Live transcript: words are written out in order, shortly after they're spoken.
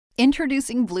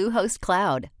Introducing Bluehost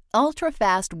Cloud,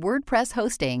 ultra-fast WordPress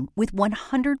hosting with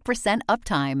 100%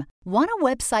 uptime. Want a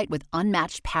website with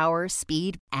unmatched power,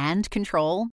 speed, and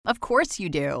control? Of course you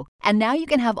do. And now you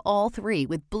can have all three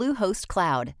with Bluehost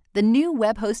Cloud, the new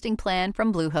web hosting plan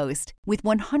from Bluehost. With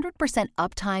 100%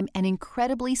 uptime and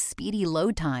incredibly speedy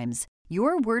load times,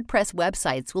 your WordPress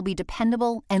websites will be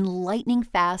dependable and lightning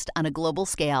fast on a global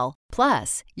scale.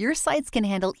 Plus, your sites can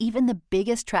handle even the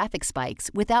biggest traffic spikes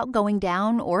without going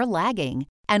down or lagging.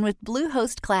 And with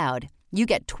Bluehost Cloud, you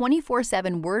get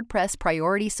 24/7 WordPress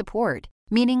priority support,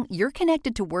 meaning you're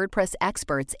connected to WordPress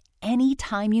experts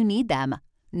anytime you need them.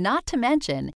 Not to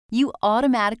mention, you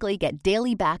automatically get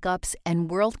daily backups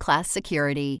and world-class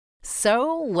security.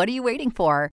 So, what are you waiting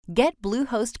for? Get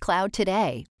Bluehost Cloud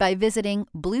today by visiting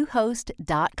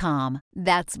Bluehost.com.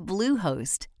 That's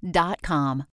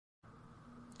Bluehost.com.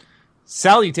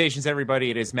 Salutations,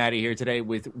 everybody. It is Maddie here today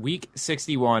with week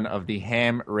 61 of the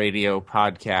Ham Radio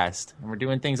podcast. And we're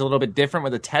doing things a little bit different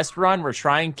with a test run. We're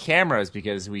trying cameras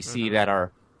because we see that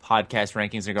our podcast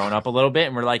rankings are going up a little bit.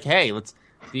 And we're like, hey, let's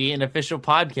be an official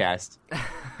podcast.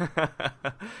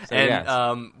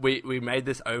 We made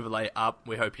this overlay up.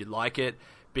 We hope you like it.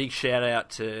 Big shout out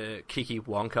to Kiki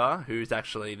Wonka, who's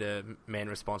actually the man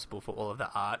responsible for all of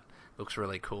the art. Looks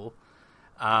really cool.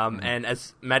 And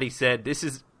as Maddie said, this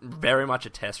is very much a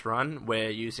test run. We're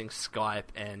using Skype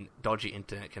and dodgy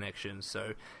internet connections.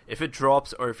 So if it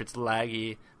drops or if it's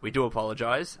laggy, we do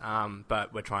apologize,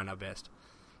 but we're trying our best.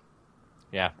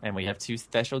 Yeah, and we have two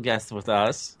special guests with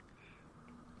us.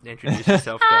 Introduce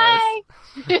yourself, guys.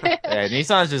 Yeah,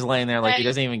 Nissan's just laying there like he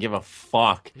doesn't even give a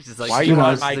fuck. He's just like, why are you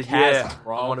on my like, cast,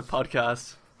 bro? I want a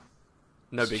podcast.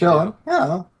 No big Chilling. deal.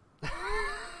 Yeah.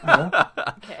 All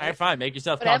right, fine. Make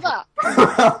yourself Whatever.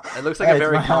 comfortable. It looks like a Hey,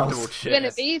 very it's my comfortable house. chair. You're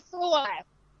gonna be for a while.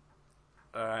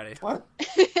 Alrighty. What?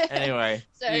 Anyway,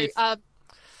 So,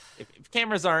 if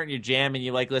cameras aren't your jam and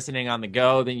you like listening on the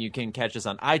go, then you can catch us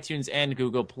on iTunes and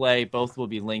Google Play. Both will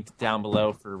be linked down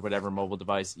below for whatever mobile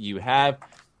device you have.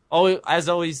 As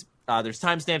always, there's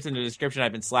timestamps in the description.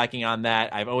 I've been slacking on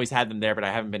that. I've always had them there, but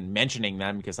I haven't been mentioning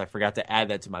them because I forgot to add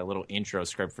that to my little intro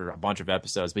script for a bunch of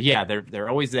episodes. But yeah, they're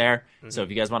always there. Mm-hmm. So if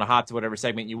you guys want to hop to whatever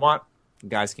segment you want, you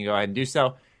guys can go ahead and do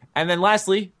so. And then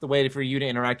lastly, the way for you to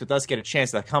interact with us, get a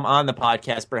chance to come on the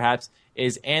podcast perhaps,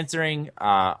 is answering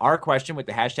our question with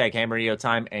the hashtag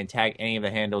HamRadioTime and tag any of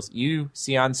the handles you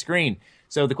see on screen.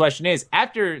 So the question is,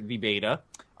 after the beta,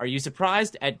 are you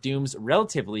surprised at Doom's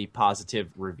relatively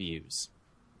positive reviews?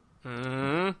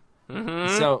 Mm-hmm.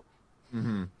 So,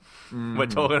 We're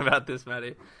talking about this,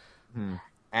 Maddie.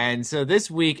 And so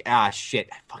this week, shit,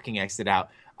 I fucking X'd it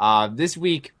out. This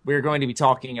week, we're going to be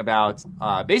talking about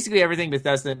basically everything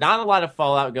Bethesda. Not a lot of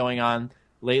Fallout going on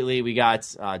lately. We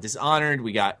got Dishonored.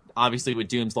 We got, obviously, with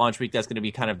Doom's launch week, that's going to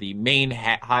be kind of the main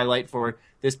highlight for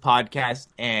this podcast.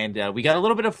 And we got a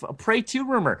little bit of a Prey 2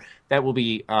 rumor that we'll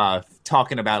be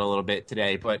talking about a little bit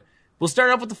today. But we'll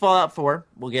start off with the Fallout 4.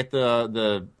 We'll get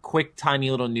the quick,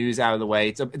 tiny little news out of the way.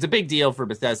 It's a big deal for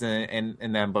Bethesda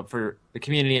and them, but for the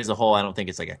community as a whole, I don't think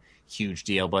it's like a huge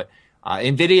deal. But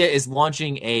NVIDIA is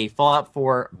launching a Fallout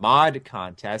 4 mod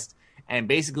contest, and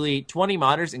basically 20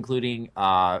 modders, including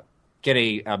get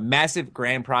a massive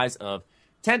grand prize of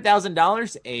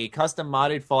 $10,000, a custom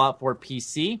modded Fallout 4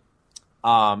 PC,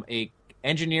 a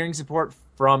engineering support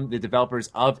from the developers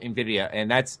of NVIDIA, and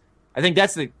that's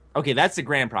the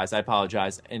grand prize. I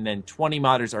apologize. And then 20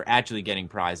 modders are actually getting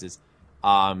prizes.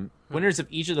 Winners of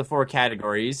each of the 4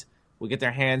 categories will get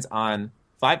their hands on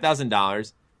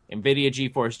 $5,000, NVIDIA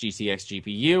GeForce GTX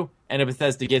GPU, and a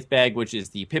Bethesda gift bag, which is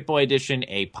the Pip-Boy edition,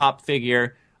 a pop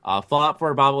figure, a Fallout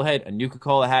 4 bobblehead, a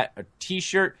Nuka-Cola hat, a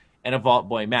t-shirt, and a Vault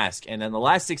Boy mask. And then the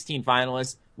last 16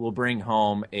 finalists will bring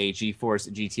home a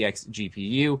GeForce GTX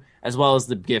GPU, as well as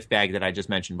the gift bag that I just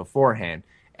mentioned beforehand.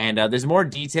 And there's more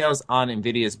details on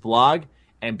NVIDIA's blog.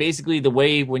 And basically the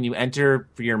way when you enter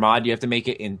for your mod, you have to make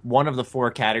it in one of the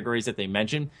 4 categories that they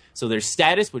mentioned. So there's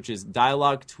status, which is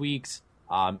dialogue tweaks,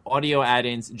 audio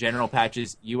add-ins, general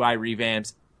patches, UI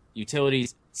revamps,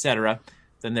 utilities, etc.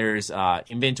 Then there's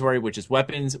inventory, which is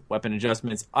weapons, weapon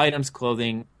adjustments, items,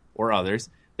 clothing, or others.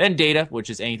 Then data, which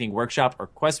is anything workshop or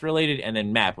quest related, and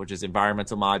then map, which is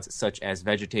environmental mods such as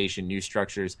vegetation, new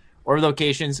structures, or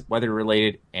locations, weather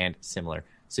related, and similar.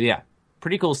 So yeah,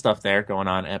 pretty cool stuff there going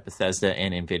on at Bethesda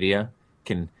and NVIDIA.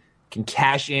 Can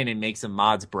cash in and make some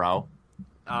mods, bro.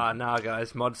 Nah,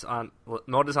 guys, modders aren't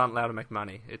allowed to make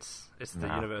money. It's the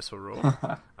universal rule.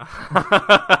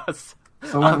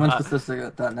 So when's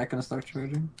Bethesda that not going to start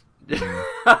charging?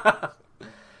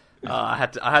 I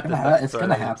had to. It's going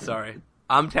to happen. Sorry,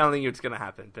 I'm telling you, it's going to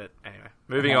happen. But anyway,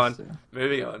 moving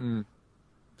on.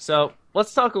 So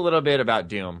let's talk a little bit about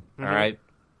Doom. All right,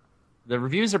 the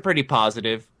reviews are pretty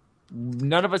positive.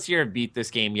 None of us here have beat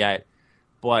this game yet,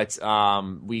 but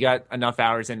we got enough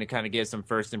hours in to kind of give some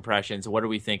first impressions. What are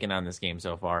we thinking on this game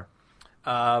so far?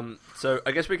 So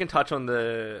I guess we can touch on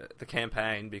the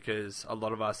campaign because a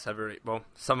lot of us have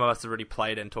some of us have already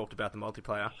played and talked about the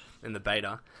multiplayer in the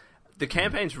beta. The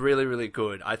campaign's really, really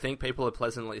good. I think people are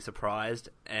pleasantly surprised,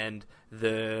 and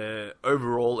the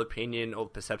overall opinion or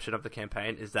perception of the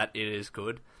campaign is that it is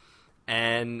good.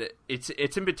 And it's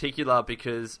in particular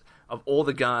because of all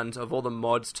the guns, of all the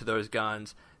mods to those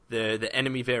guns, the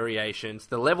enemy variations,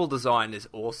 the level design is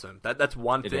awesome. That's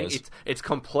one thing. It's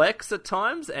complex at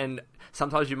times, and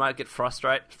sometimes you might get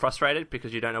frustrated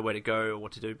because you don't know where to go or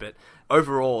what to do. But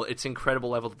overall, it's incredible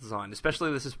level design.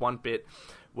 Especially this is one bit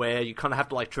where you kind of have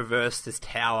to like traverse this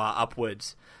tower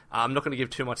upwards. I'm not going to give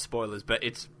too much spoilers, but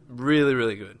it's really,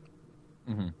 really good.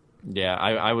 Mm-hmm. Yeah,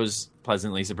 I was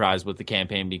pleasantly surprised with the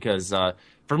campaign because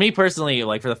for me personally,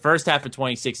 like for the first half of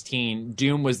 2016,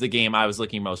 Doom was the game I was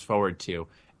looking most forward to.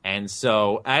 And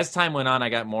so as time went on, I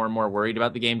got more and more worried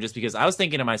about the game just because I was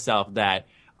thinking to myself that,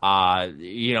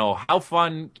 how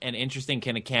fun and interesting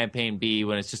can a campaign be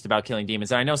when it's just about killing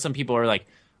demons? And I know some people are like,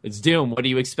 it's Doom, what do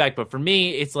you expect? But for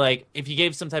me, it's like if you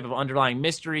gave some type of underlying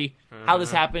mystery, how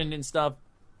this happened and stuff,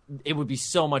 it would be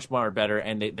so much more better.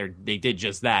 And they did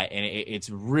just that. And it's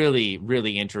really,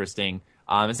 really interesting.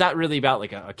 It's not really about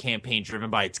like a campaign driven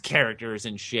by its characters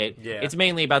and shit. Yeah. It's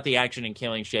mainly about the action and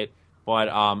killing shit. But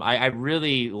I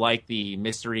really like the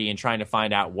mystery and trying to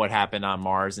find out what happened on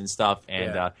Mars and stuff.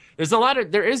 And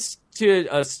there is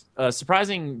to a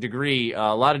surprising degree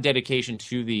a lot of dedication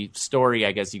to the story,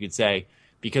 I guess you could say,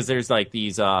 because there's like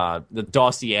these the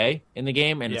dossier in the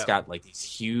game, and it's got like these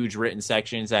huge written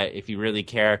sections that if you really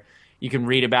care, you can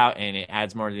read about, and it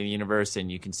adds more to the universe,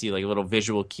 and you can see like little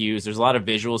visual cues. There's a lot of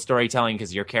visual storytelling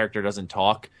because your character doesn't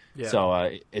talk. Yeah.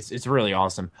 So it's really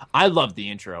awesome. I love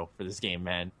the intro for this game,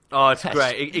 man. Oh, it's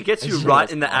great. It gets you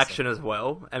right in the action as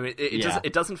well. I mean,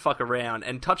 it doesn't fuck around.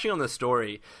 And touching on the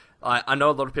story, I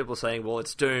know a lot of people are saying, well,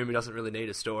 it's Doom, it doesn't really need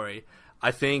a story. I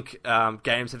think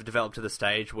games have developed to the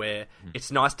stage where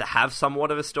it's nice to have somewhat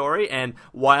of a story, and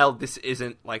while this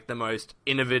isn't like the most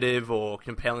innovative or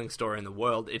compelling story in the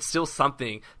world, it's still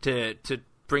something to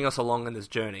bring us along in this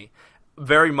journey.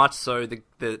 Very much so,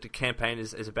 the campaign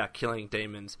is about killing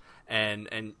demons, and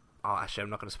actually I'm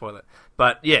not going to spoil it,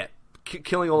 but yeah,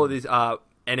 killing all of these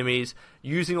enemies,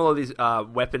 using all of these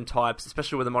weapon types,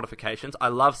 especially with the modifications. I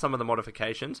love some of the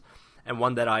modifications. And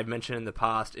one that I've mentioned in the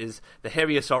past is the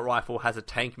heavy assault rifle has a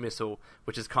tank missile,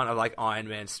 which is kind of like Iron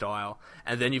Man style.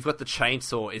 And then you've got the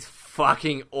chainsaw, is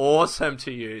fucking awesome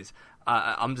to use.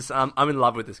 I'm in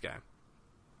love with this game.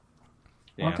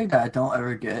 Yeah. One thing that I don't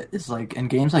ever get is like in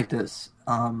games like this,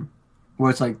 where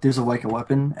it's like there's a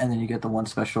weapon and then you get the one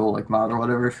special like mod or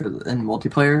whatever in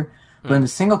multiplayer. But in the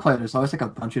single player, there's always like a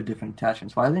bunch of different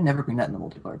attachments. Why do they never bring that in the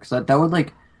multiplayer? Because that would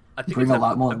like. I think bring it's a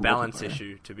lot more a balance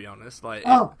issue, to be honest. Like,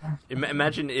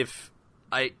 imagine if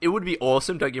it would be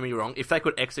awesome. Don't get me wrong, if they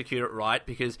could execute it right.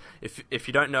 Because if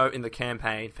you don't know, in the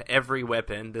campaign, for every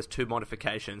weapon, there's 2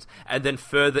 modifications, and then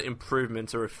further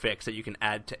improvements or effects that you can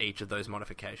add to each of those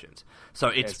modifications. So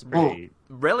it's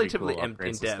relatively cool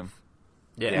in depth.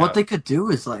 Yeah. What they could do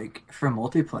is like for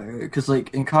multiplayer, because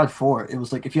like in COD 4, it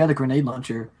was like if you had a grenade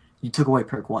launcher, you took away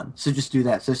perk 1. So just do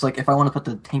that. So it's like if I want to put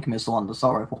the tank missile on the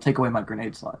assault rifle, take away my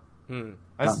grenade slot.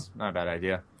 That's not a bad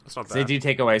idea. That's not bad. They do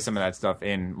take away some of that stuff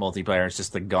in multiplayer. It's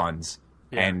just the guns.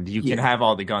 Yeah. And you can have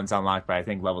all the guns unlocked by, I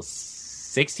think, level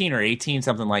 16 or 18,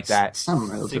 something like that.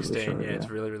 16, short, it's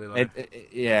really, really low.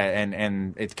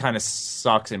 And it kind of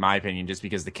sucks, in my opinion, just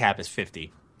because the cap is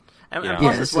 50. And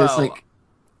plus as well... It's like...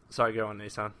 Sorry, go on,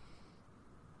 Nissan.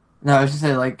 No, I was just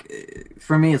saying, like,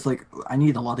 for me, it's like, I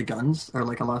need a lot of guns, or,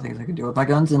 like, a lot of things I can do with my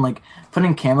guns, and, like,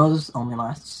 putting camos only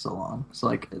lasts so long. So,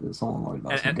 like, it's a little more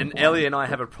about And Ellie and I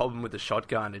have a problem with the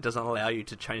shotgun. It doesn't allow you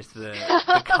to change the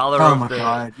color of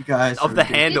the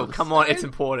handle. Come on, it's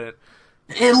important.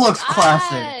 It looks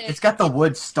classic. It's got the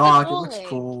wood stock. It looks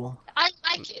cool. I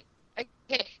like it.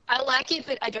 Okay, I like it,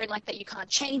 but I don't like that you can't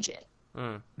change it.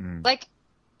 Like...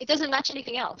 It doesn't match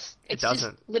anything else. It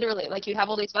doesn't. Just literally, like, you have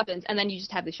all these weapons, and then you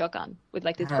just have the shotgun with,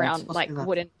 like, this brown, like,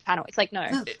 wooden panel. It's like, no.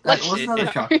 What's another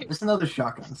shotgun? It's another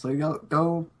shotgun, so you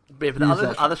go but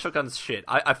the other shotgun's shit.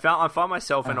 I find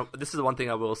myself, and this is the one thing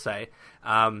I will say,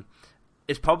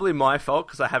 it's probably my fault,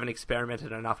 because I haven't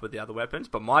experimented enough with the other weapons,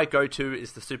 but my go-to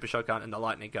is the super shotgun and the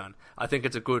lightning gun. I think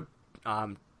it's a good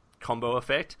combo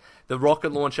effect. The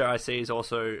rocket launcher I see is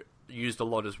also used a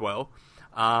lot as well.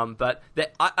 But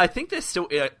I think there's still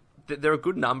there are a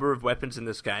good number of weapons in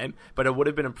this game, but it would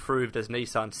have been improved, as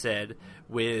Nissan said,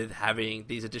 with having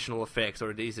these additional effects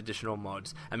or these additional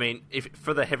mods. I mean, if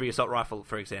for the heavy assault rifle,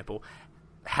 for example,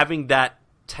 having that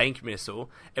tank missile,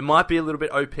 it might be a little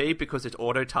bit OP because it's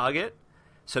auto-target,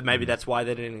 so maybe that's why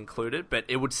they didn't include it, but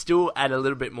it would still add a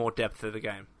little bit more depth to the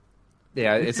game.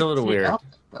 Yeah, it's a little weird.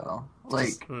 Though.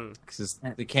 Like, because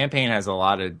the campaign has a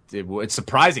lot of it's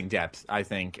surprising depth, I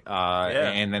think.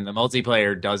 And then the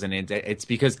multiplayer doesn't. It's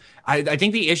because I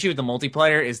think the issue with the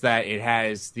multiplayer is that it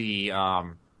has the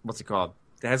what's it called?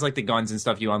 It has like the guns and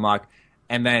stuff you unlock,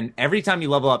 and then every time you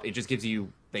level up, it just gives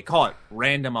you, they call it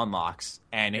random unlocks,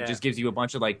 and it just gives you a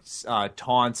bunch of like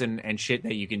taunts and shit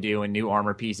that you can do and new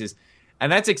armor pieces,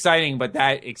 and that's exciting. But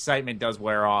that excitement does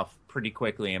wear off pretty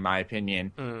quickly, in my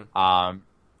opinion.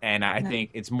 And I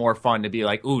think it's more fun to be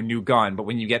like, ooh, new gun. But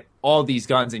when you get all these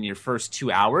guns in your first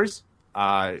 2 hours,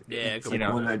 you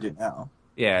know, what I do now.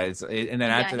 Yeah, and then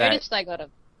after that,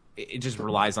 it just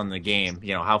relies on the game.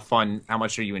 You know, how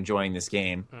much are you enjoying this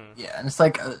game? Yeah, and it's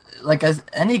like as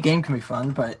any game can be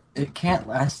fun, but it can't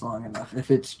last long enough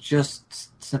if it's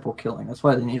just simple killing. That's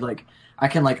why they need I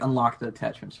can unlock the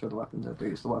attachments for the weapons if I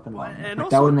use the weapon line. And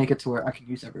that would make it to where I could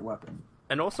use every weapon.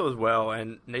 And also as well,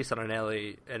 and Nissan and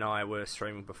Ellie and I were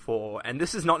streaming before, and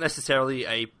this is not necessarily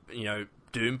a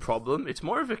Doom problem. It's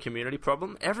more of a community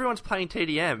problem. Everyone's playing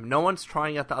TDM. No one's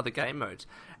trying out the other game modes.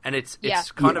 And it's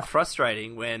kind of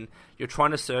frustrating when you're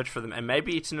trying to search for them. And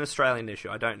maybe it's an Australian issue.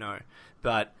 I don't know.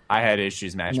 But I had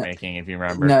issues matchmaking, if you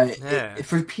remember. No,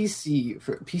 for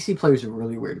PC players are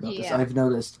really weird about this. I've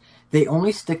noticed they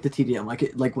only stick to TDM.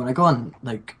 Like when I go on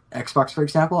Xbox, for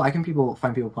example, I can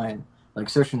find people playing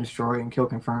Search and Destroy and Kill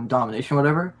Confirm, Domination,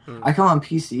 whatever. I come on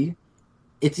PC,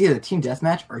 it's either Team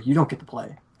Deathmatch or you don't get to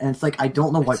play. And it's I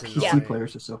don't know why PC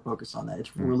players are so focused on that.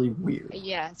 It's really weird.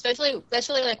 Yeah, especially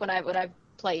when I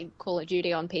played Call of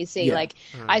Duty on PC.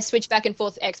 I switch back and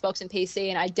forth Xbox and PC,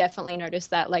 and I definitely noticed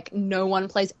that no one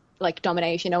plays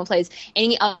Domination, no one plays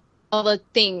any other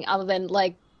thing other than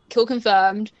Kill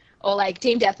Confirmed or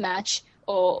Team Deathmatch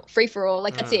or Free for All.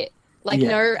 That's it.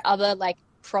 No other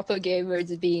proper game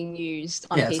modes are being used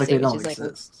on PC, they don't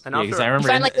exist. And I remember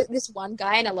you find this one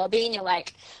guy in a lobby, and you're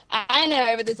I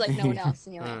know, but there's no one else,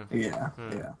 and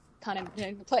you're kind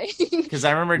of play. Because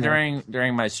I remember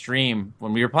during my stream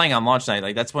when we were playing on launch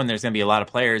night, that's when there's gonna be a lot of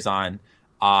players on,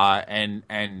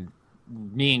 and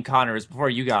me and Connor, was before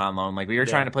you got on loan, we were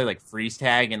trying to play freeze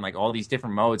tag and all these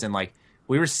different modes, and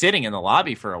we were sitting in the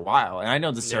lobby for a while, and I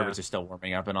know the servers are still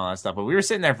warming up and all that stuff, but we were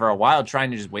sitting there for a while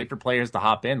trying to just wait for players to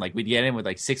hop in. We'd get in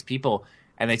with 6 people,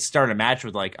 and they'd start a match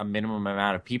with a minimum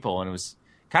amount of people, and it was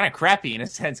kind of crappy in a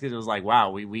sense because it was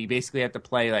wow, we basically have to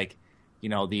play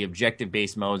the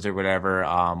objective-based modes or whatever,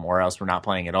 or else we're not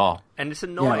playing at all. And it's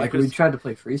annoying. We tried to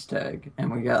play freeze tag,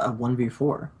 and we got a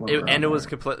 1v4. And it was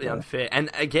completely unfair. And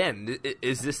again,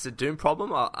 is this a Doom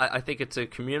problem? I think it's a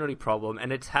community problem,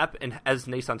 and it's happened, as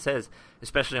Nissan says,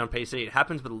 especially on PC, it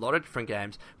happens with a lot of different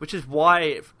games, which is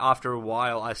why, after a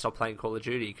while, I stopped playing Call of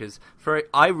Duty, because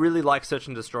I really like Search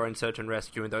and Destroy and Search and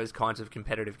Rescue and those kinds of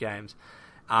competitive games.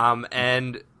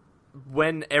 And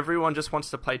when everyone just wants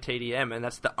to play TDM and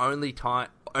that's the only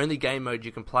game mode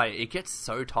you can play, it gets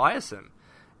so tiresome.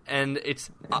 And it's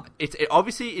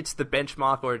obviously it's the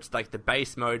benchmark, or it's the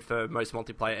base mode for most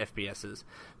multiplayer FPSs,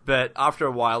 but after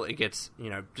a while it gets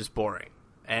just boring.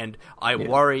 And I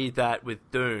worry that with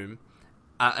Doom,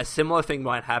 a similar thing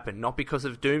might happen, not because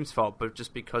of Doom's fault, but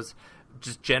just because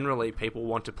generally people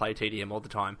want to play TDM all the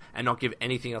time and not give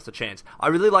anything else a chance. I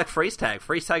really like freeze tag.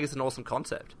 Freeze tag is an awesome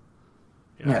concept.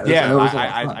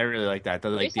 I really like that.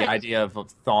 The idea of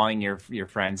thawing your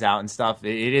friends out and stuff.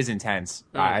 It is intense.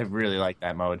 I really like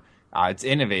that mode. It's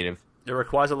innovative. It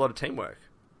requires a lot of teamwork.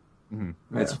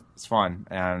 Mm-hmm. Yeah. It's fun,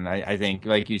 and I think,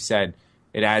 like you said,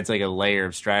 it adds a layer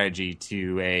of strategy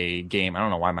to a game. I don't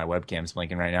know why my webcam's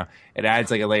blinking right now. It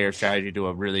adds a layer of strategy to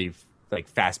a really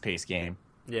fast-paced game.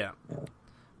 Yeah.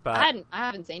 But I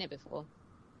haven't seen it before.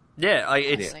 Yeah, I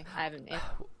haven't.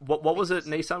 What was it,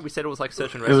 Nissan? We said it was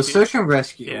Search and Rescue. It was Search and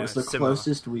Rescue. It was the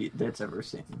closest that's ever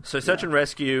seen. So Search and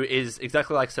Rescue is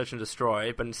exactly like Search and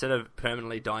Destroy, but instead of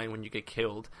permanently dying when you get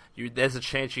killed, there's a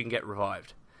chance you can get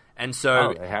revived. And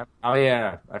so, I forgot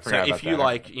about that. So if you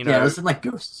it was in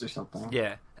Ghosts or something.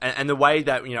 Yeah, and the way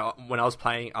that when I was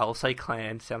playing, I'll say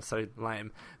clan, sounds so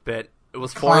lame, but it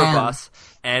was 4 of us,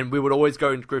 and we would always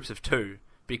go in groups of 2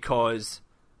 because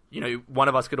one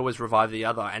of us could always revive the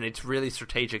other, and it's really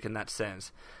strategic in that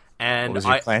sense. And what was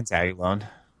your clan tag, Lone?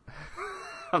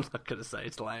 I'm not gonna say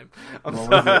it's lame. I'm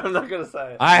not gonna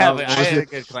say it. I have a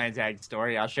good clan tag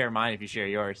story. I'll share mine if you share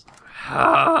yours.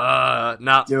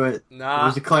 Nah. Do it. Nah.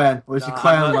 Where's your clan? Where's your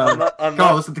clan?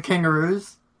 Go, was it the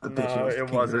kangaroos? No,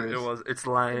 it wasn't. It's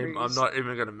lame. I'm not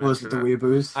even gonna mention it. Was it the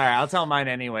weeaboos? All right, I'll tell mine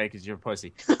anyway because you're a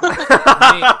pussy. Fuck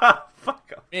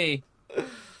off. Me.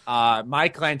 My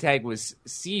clan tag was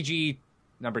CG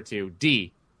number 2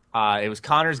 D. It was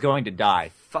Connor's Going to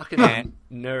Die. Fucking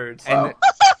nerds.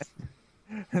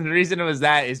 And the reason it was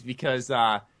that is because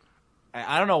I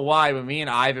don't know why, but me and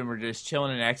Ivan were just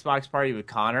chilling in an Xbox party with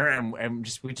Connor, and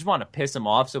we just want to piss him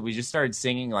off, so we just started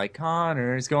singing like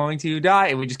Connor's going to die,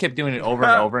 and we just kept doing it over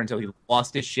and over until he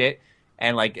lost his shit,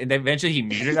 and then eventually he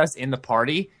muted us in the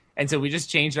party, and so we just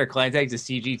changed our clan tag to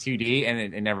CG2D, and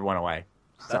it never went away.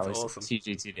 That's awesome.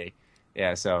 CG2D.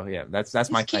 Yeah, so yeah, that's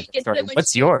my clan tag story.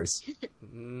 What's yours?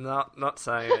 Not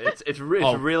saying it. It's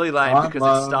really lame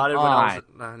because it started when I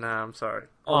was. No, I'm sorry.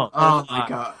 Oh my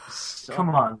god!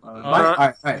 Come on.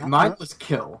 All right. Mine was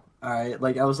Kill. All right,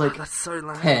 like I was like that's so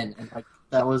lame. 10, and like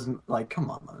that was like, come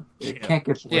on, man. It can't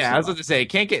get worse. Yeah, I was about to say, it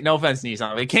can't get. No offense,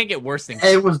 Nissan, but it can't get worse than.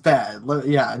 It was bad.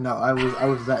 Yeah, no, I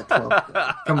was that 12.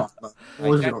 Come on, man. What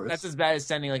was yours? That's as bad as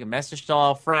sending like a message to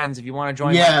all friends if you want to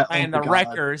join the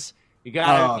Wreckers. You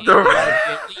gotta be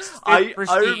at least I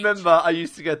remember I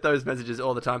used to get those messages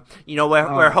all the time. You know,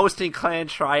 we're hosting clan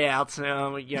tryouts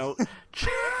now. You know,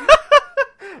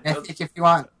 if you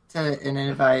want an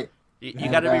invite,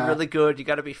 you got to be really good. You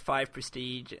got to be 5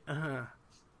 prestige.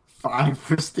 5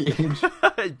 prestige.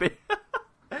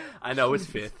 I know it's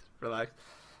 5th. Relax.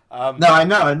 No, I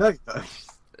know.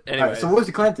 Anyway, right, so what was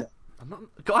your clan tag?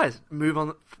 Guys, move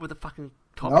on with the fucking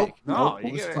topic. No,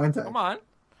 come on.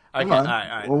 Okay, all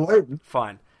right. We're waiting.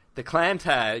 Fine. The clan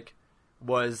tag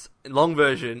was, long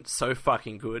version, so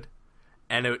fucking good,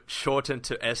 and it shortened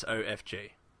to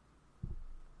SOFG.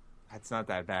 That's not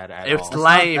that bad at all. It's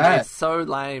lame. It's so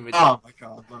lame. Oh my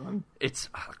god, man. It's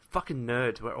fucking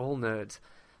nerds. We're all nerds.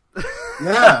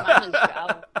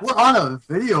 Yeah. We're on a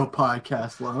video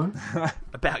podcast, Lone.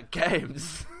 About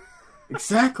games.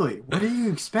 Exactly. What do you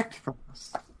expect from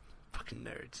us? Fucking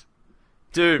nerds.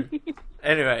 Doom.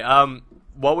 Anyway,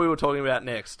 what we were talking about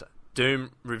next,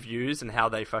 Doom reviews and how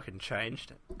they fucking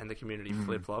changed and the community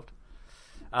flip-flopped.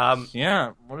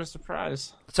 Yeah, what a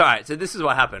surprise. So, alright, so this is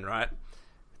what happened, right?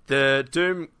 The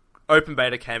Doom open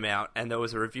beta came out and there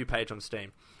was a review page on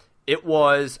Steam. It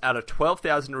was, out of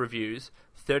 12,000 reviews,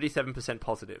 37%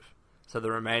 positive. So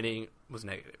the remaining was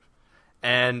negative.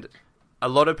 And a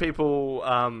lot of people...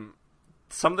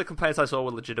 some of the complaints I saw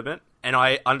were legitimate, and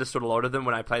I understood a lot of them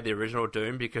when I played the original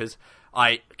Doom, because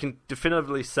I can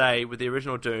definitively say with the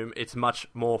original Doom, it's much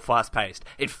more fast-paced.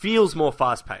 It feels more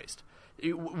fast-paced.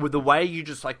 With the way you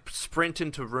just like sprint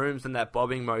into rooms and that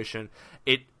bobbing motion,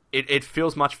 it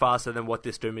feels much faster than what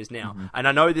this Doom is now. Mm-hmm. And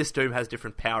I know this Doom has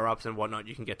different power-ups and whatnot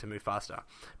you can get to move faster.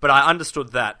 But I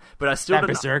understood that. But I still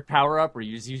didn't... Berserk power-up where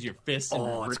you just use your fists and...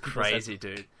 Oh, it's crazy,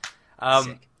 dude.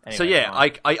 Anyway, so yeah,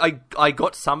 I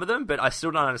got some of them, but I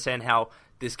still don't understand how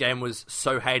this game was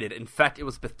so hated. In fact, it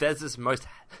was Bethesda's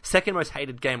second most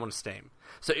hated game on Steam.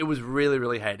 So it was really,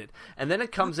 really hated. And then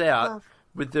it comes out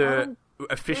with the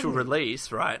official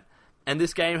release, right? And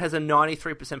this game has a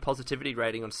 93% positivity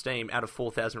rating on Steam out of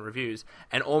 4,000 reviews,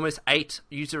 and almost 8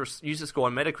 user score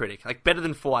on Metacritic, like better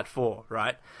than Fallout 4,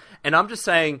 right? And I'm just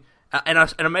saying. And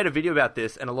I made a video about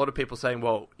this, and a lot of people saying,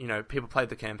 well, you know, people played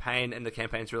the campaign, and the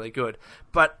campaign's really good.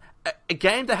 But a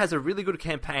game that has a really good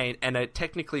campaign and a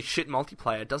technically shit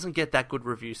multiplayer doesn't get that good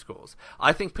review scores.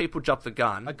 I think people jump the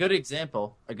gun. A good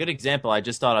example I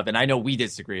just thought of, and I know we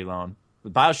disagree, Lone.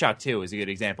 BioShock 2 is a good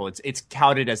example. It's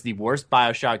touted as the worst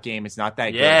BioShock game. It's not that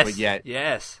good, but yet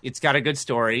it's got a good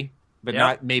story, but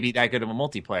not maybe that good of a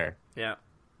multiplayer. Yeah.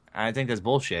 I think that's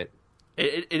bullshit.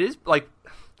 It is, like...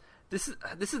 This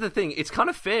is the thing. It's kind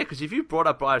of fair, because if you brought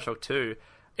up BioShock 2,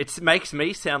 it makes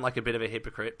me sound like a bit of a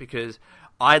hypocrite, because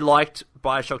I liked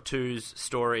BioShock 2's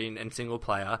story and single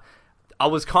player. I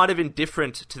was kind of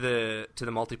indifferent to the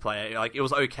multiplayer. Like, it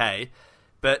was okay.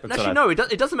 But actually, no,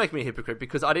 it doesn't make me a hypocrite,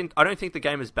 because I don't think the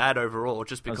game is bad overall,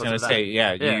 just because of that. I was going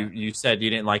to say, you said you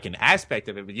didn't like an aspect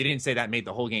of it, but you didn't say that made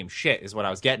the whole game shit, is what I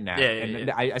was getting at.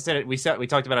 I said it. We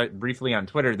talked about it briefly on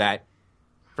Twitter that,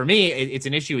 for me, it's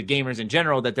an issue with gamers in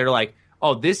general that they're like,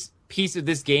 oh, this piece of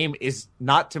this game is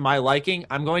not to my liking.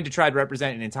 I'm going to try to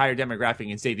represent an entire demographic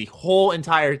and say the whole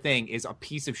entire thing is a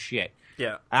piece of shit.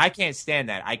 Yeah. And I can't stand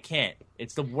that. I can't.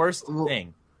 It's the worst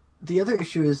thing. The other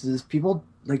issue is people,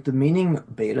 like, the meaning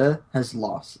beta has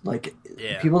lost. Like,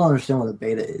 people don't understand what a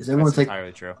beta is. Everyone's That's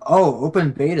entirely true. Oh,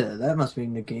 open beta, that must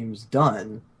mean the game's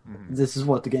done. this is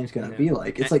what the game's going to be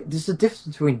like. It's like there's a difference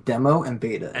between demo and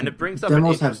beta. And it brings up an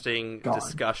interesting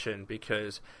discussion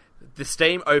because the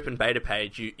Steam open beta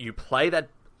page, you play that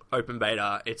open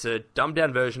beta, it's a dumbed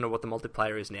down version of what the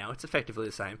multiplayer is now. It's effectively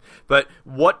the same. But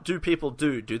what do people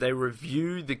do? Do they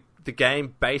review the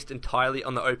game based entirely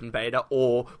on the open beta,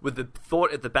 or with the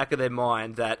thought at the back of their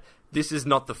mind that this is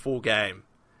not the full game?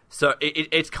 So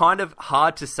it's kind of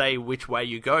hard to say which way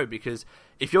you go, because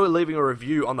if you're leaving a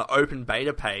review on the open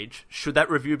beta page, should that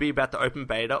review be about the open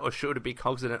beta, or should it be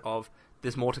cognizant of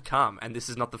there's more to come and this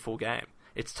is not the full game?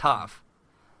 It's tough.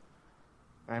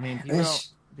 I mean, people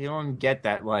don't get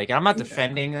that. Like, I'm not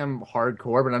defending them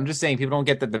hardcore, but I'm just saying people don't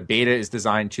get that the beta is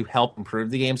designed to help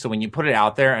improve the game. So when you put it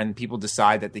out there and people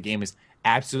decide that the game is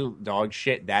absolute dog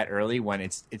shit that early, when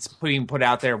it's being put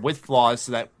out there with flaws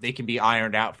so that they can be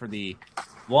ironed out for the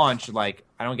launch, like,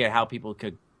 I don't get how people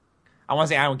could. I want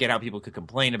to say I don't get how people could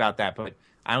complain about that, but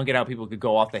I don't get how people could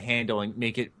go off the handle and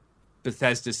make it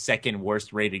Bethesda's second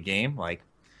worst rated game. Like,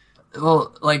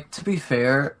 well, like, to be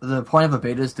fair, the point of a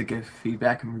beta is to give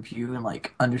feedback and review and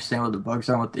like understand what the bugs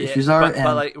are and what the issues are.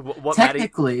 But like, what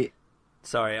technically, Maddie,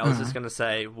 sorry, I was just going to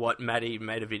say what Maddie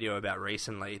made a video about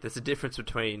recently. There's a difference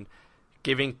between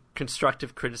giving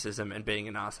constructive criticism and being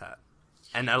an asshat,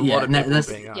 and a lot of people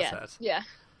being asshats.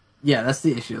 Yeah, that's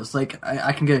the issue. It's like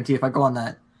I can guarantee if I go on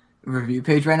that review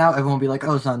page right now, everyone will be like,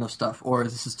 "Oh, it's not enough stuff," or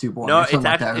 "This is too boring." No, it's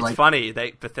actually it's funny.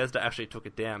 Bethesda actually took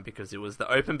it down because it was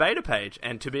the open beta page,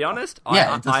 and to be honest,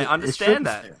 I understand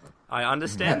that. I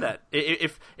understand that.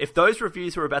 If those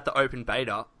reviews were about the open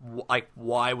beta, like,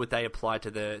 why would they apply to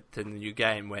the new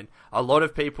game when a lot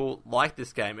of people like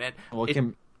this game? And it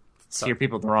can steer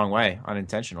people the wrong way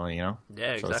unintentionally, you know?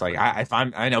 Yeah, exactly. So it's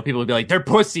like, I know people would be like, they're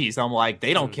pussies. I'm like,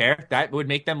 they don't care. That would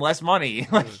make them less money.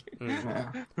 Like,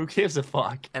 who gives a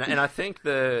fuck? And I think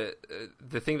the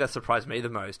thing that surprised me the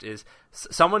most is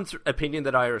someone's opinion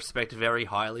that I respect very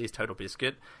highly is Total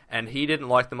Biscuit, and he didn't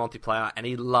like the multiplayer, and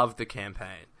he loved the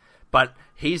campaign. But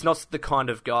he's not the kind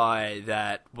of guy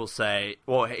that will say,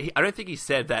 I don't think he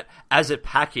said that as a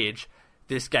package,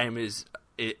 this game is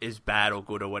bad or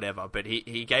good or whatever, but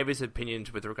he gave his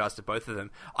opinions with regards to both of them.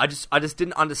 I just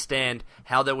didn't understand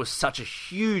how there was such a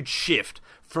huge shift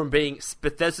from being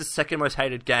Bethesda's second most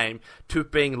hated game to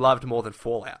being loved more than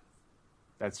Fallout.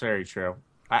 That's very true.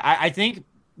 I think,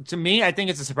 to me, I think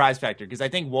it's a surprise factor, because I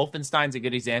think Wolfenstein's a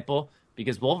good example,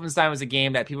 because Wolfenstein was a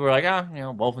game that people were like,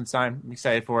 Wolfenstein, I'm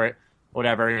excited for it.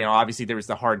 Whatever, obviously there was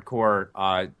the hardcore,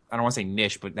 I don't want to say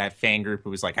niche, but that fan group who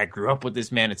was like, I grew up with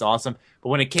this, man, it's awesome. But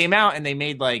when it came out and they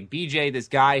made like BJ, this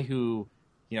guy who,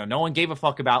 no one gave a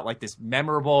fuck about, like this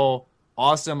memorable,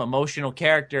 awesome, emotional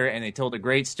character, and they told a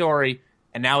great story,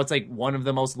 and now it's like one of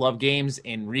the most loved games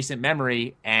in recent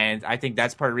memory, and I think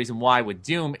that's part of the reason why with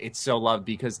Doom it's so loved,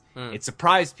 because it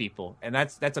surprised people, and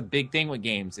that's a big thing with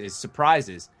games, is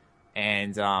surprises.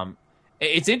 And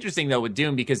it's interesting though with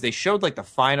Doom, because they showed like the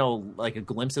final, like a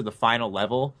glimpse of the final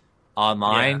level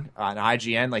online on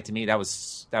IGN. Like, to me, that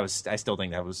was I still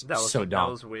think that was so dumb.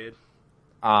 That was weird.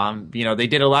 They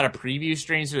did a lot of preview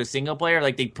streams for the single player.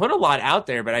 Like, they put a lot out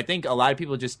there, but I think a lot of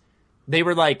people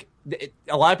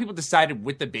a lot of people decided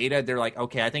with the beta, they're like,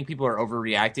 okay, I think people are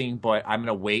overreacting, but I'm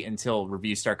gonna wait until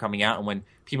reviews start coming out. And when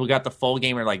people got the full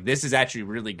game, are like, this is actually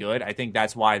really good. I think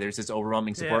that's why there's this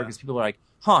overwhelming support, because people are like,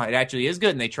 it actually is good,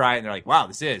 and they try it and they're like, wow,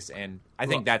 this is. And I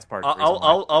think that's part of the reason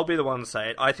why. I'll be the one to say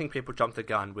it. I think people jumped the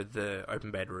gun with the open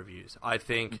beta reviews. I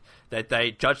think that they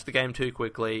judged the game too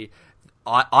quickly.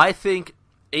 I think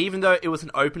even though it was an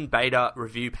open beta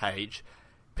review page,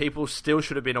 people still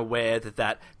should have been aware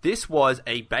that this was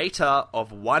a beta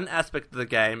of one aspect of the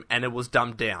game, and it was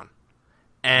dumbed down.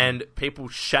 And people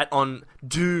shat on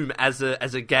Doom as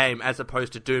a game as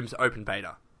opposed to Doom's open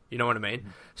beta. You know what I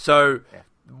mean? So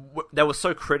they were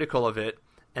so critical of it,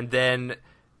 and then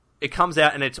it comes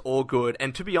out and it's all good.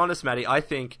 And to be honest, Matty, I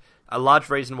think a large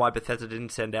reason why Bethesda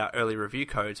didn't send out early review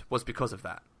codes was because of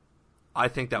that. I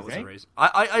think that was the reason.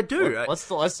 I do.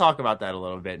 Let's talk about that a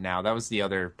little bit now. That was the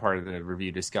other part of the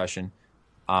review discussion.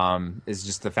 Is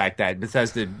just the fact that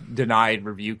Bethesda denied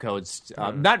review codes.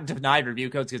 Not denied review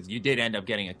codes, because you did end up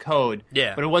getting a code.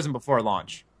 Yeah. But it wasn't before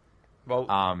launch.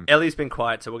 Well, Ellie's been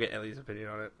quiet, so we'll get Ellie's opinion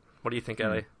on it. What do you think,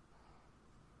 Ellie?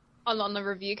 On the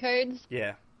review codes?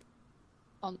 Yeah.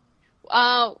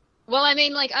 Well, I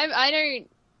mean, like, I don't,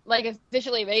 like,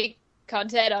 officially make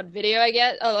content on video, I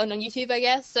guess, on YouTube, I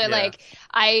guess. So,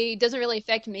 it doesn't really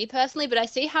affect me personally, but I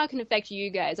see how it can affect you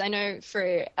guys. I know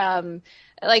for,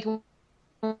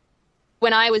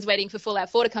 when I was waiting for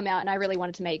Fallout 4 to come out and I really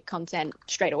wanted to make content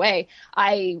straight away,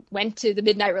 I went to the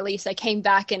midnight release, I came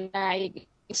back and I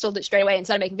installed it straight away and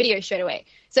started making videos straight away.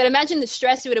 So imagine the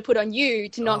stress it would have put on you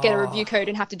to not get a review code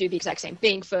and have to do the exact same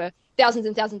thing for thousands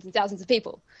and thousands and thousands of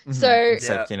people. Mm-hmm. So,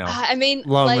 except, I mean,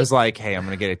 Lone was like, hey, I'm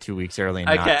going to get it 2 weeks early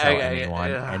and not tell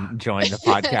anyone and join the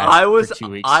podcast for 2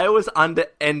 weeks. I was under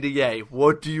NDA.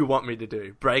 What do you want me to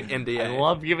do? Break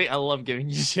NDA? I love giving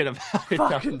you shit about it.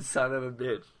 Fucking son of a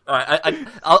bitch. All right,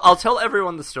 I'll tell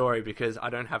everyone the story because I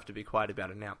don't have to be quiet about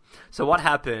it now. So what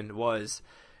happened was...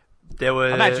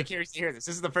 I'm actually curious to hear this.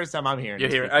 This is the first time I'm hearing. You're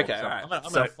this hearing, before, okay, so all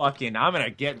right. I'm gonna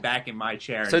get back in my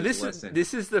chair. So this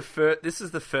is the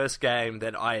first game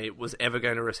that I was ever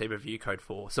going to receive a view code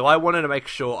for. So I wanted to make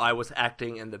sure I was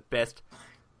acting in the best.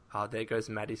 Oh, there goes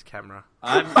Maddie's camera.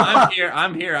 I'm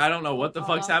here. I don't know what the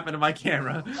fuck's happened to my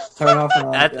camera. Turn off.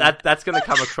 That's gonna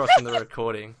come across in the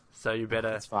recording. So you better.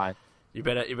 That's fine. You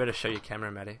better show your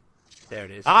camera, Maddie. There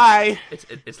it is. Hi.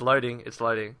 It's loading. It's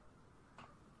loading.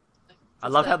 I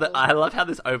love how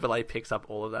this overlay picks up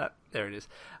all of that. There it is.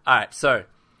 All right, so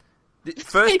the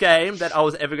first game that I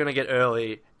was ever going to get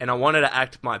early, and I wanted to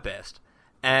act my best,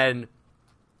 and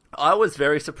I was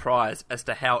very surprised as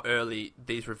to how early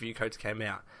these review codes came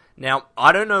out. Now,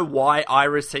 I don't know why I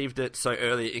received it so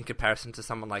early in comparison to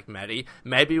someone like Maddie.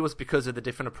 Maybe it was because of the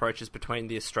different approaches between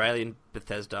the Australian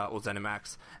Bethesda or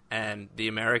ZeniMax and the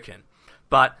American,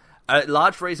 but a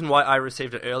large reason why I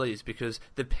received it early is because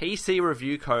the PC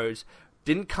review codes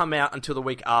didn't come out until the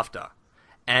week after.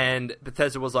 And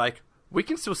Bethesda was like, we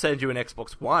can still send you an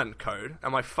Xbox One code.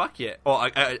 I'm like, fuck yeah.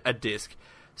 Or a disc.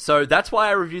 So that's why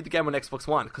I reviewed the game on Xbox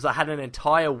One, because I had an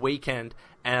entire weekend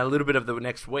and a little bit of the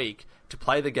next week to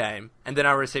play the game, and then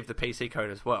I received the PC code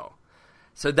as well.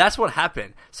 So that's what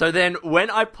happened. So then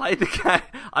when I played the game,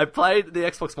 I played the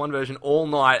Xbox One version all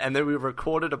night, and then we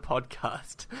recorded a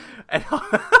podcast. And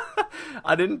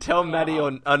I didn't tell Maddie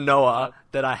or Noah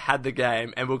that I had the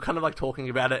game, and we were kind of like talking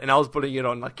about it, and I was putting it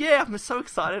on like, yeah, I'm so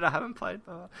excited, I haven't played.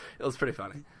 It was pretty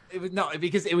funny.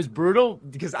 Because it was brutal,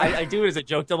 because I do it as a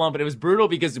joke to Lone, but it was brutal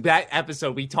because that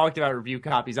episode we talked about review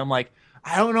copies. I'm like,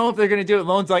 I don't know if they're going to do it.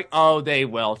 Lone's like, oh, they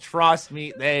will. Trust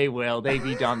me, they will. They'd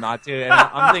be dumb not to. And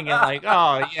I'm thinking like,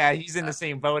 oh, yeah, he's in the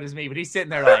same boat as me. But he's sitting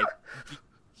there like,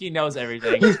 he knows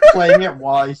everything. He's playing it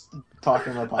while he's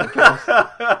talking on the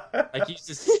podcast. Like he's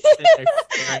just sitting there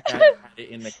staring at it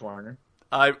in the corner.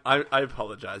 I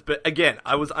apologize. But again,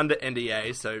 I was under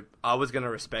NDA, so I was going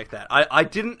to respect that. I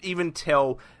didn't even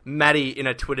tell Maddie in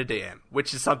a Twitter DM,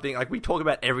 which is something, like, we talk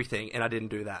about everything, and I didn't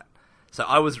do that. So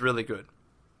I was really good.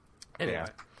 Anyway. Yeah.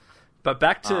 But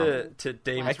back to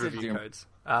Deem's review codes.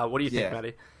 What do you think,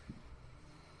 Maddie?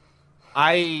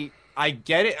 I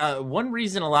get it. One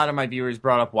reason a lot of my viewers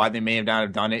brought up why they may have not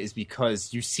have done it is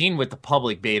because you've seen with the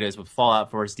public betas with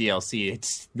Fallout 4's DLC,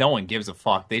 it's no one gives a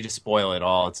fuck. They just spoil it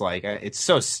all. It's like, it's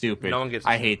so stupid. No one gives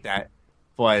I hate that.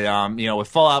 But with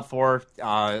Fallout 4,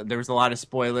 there was a lot of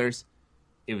spoilers.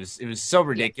 It was so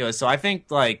ridiculous. So I think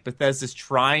like Bethesda's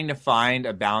trying to find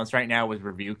a balance right now with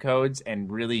review codes and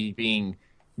really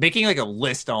making like a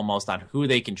list almost on who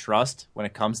they can trust when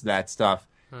it comes to that stuff.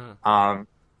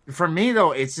 For me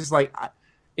though, it's just like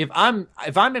if I'm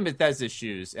in Bethesda's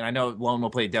shoes, and I know Lone will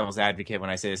play devil's advocate when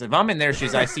I say this. If I'm in their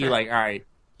shoes, I see like, all right,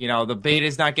 the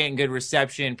beta's not getting good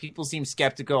reception. People seem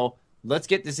skeptical. Let's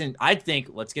get this in.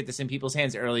 Let's get this in people's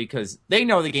hands early because they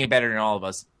know the game better than all of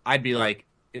us. I'd be like,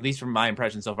 at least from my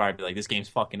impression so far, I'd be like, this game's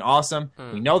fucking awesome.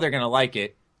 We know they're going to like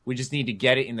it. We just need to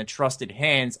get it in the trusted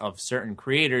hands of certain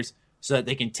creators so that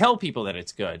they can tell people that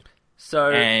it's good.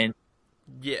 And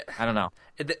yeah, I don't know.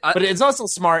 But it's also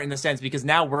smart in the sense because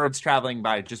now word's traveling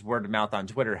by just word of mouth on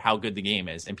Twitter how good the game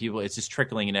is. And it's just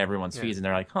trickling into everyone's feeds and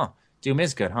they're like, huh, Doom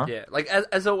is good, huh? Yeah, like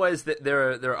as always,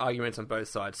 there are arguments on both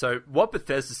sides. So what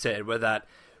Bethesda said were that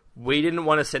we didn't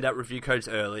want to send out review codes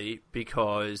early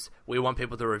because we want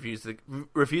people to review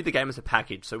the game as a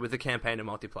package, so with the campaign and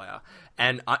multiplayer.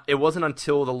 And it wasn't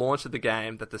until the launch of the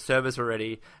game that the servers were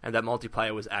ready and that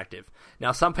multiplayer was active.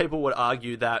 Now, some people would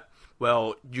argue that,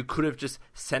 well, you could have just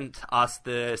sent us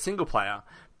the single player,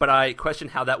 but I question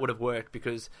how that would have worked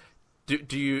because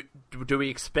do we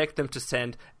expect them to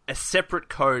send a separate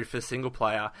code for single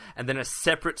player and then a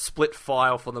separate split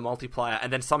file for the multiplayer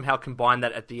and then somehow combine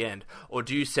that at the end? Or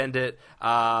do you send it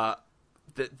the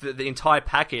entire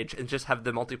package and just have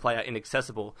the multiplayer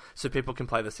inaccessible so people can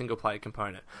play the single player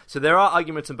component? So there are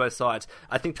arguments on both sides.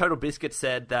 I think Total Biscuit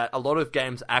said that a lot of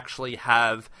games actually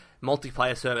have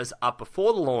multiplayer servers up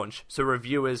before the launch, so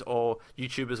reviewers or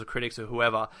YouTubers or critics or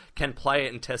whoever can play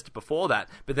it and test it before that.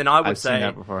 But then I would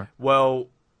say, well,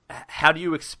 how do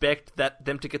you expect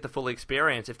them to get the full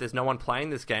experience if there's no one playing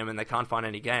this game and they can't find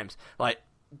any games? Like,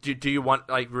 do you want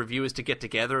like reviewers to get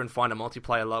together and find a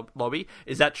multiplayer lobby?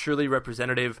 Is that truly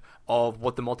representative of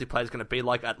what the multiplayer is going to be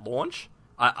like at launch?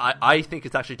 I think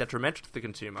it's actually detrimental to the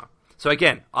consumer. So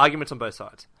again, arguments on both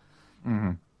sides.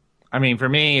 Mm-hmm. I mean, for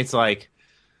me, it's like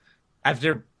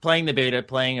after playing the beta,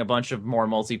 playing a bunch of more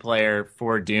multiplayer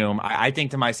for Doom, I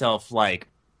think to myself, like,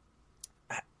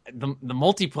 the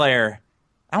multiplayer,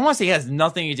 I don't want to say it has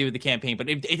nothing to do with the campaign, but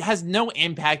it has no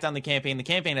impact on the campaign. The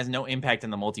campaign has no impact on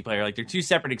the multiplayer. Like, they're two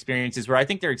separate experiences where I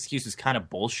think their excuse is kind of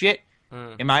bullshit,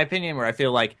 in my opinion, where I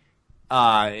feel like,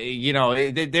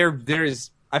 there's...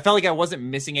 I felt like I wasn't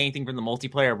missing anything from the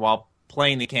multiplayer while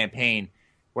playing the campaign,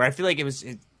 where I feel like it's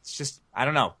just, I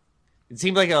don't know. It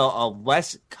seemed like a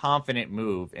less confident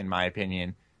move, in my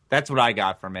opinion. That's what I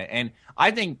got from it. And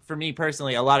I think, for me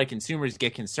personally, a lot of consumers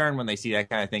get concerned when they see that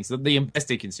kind of thing. So the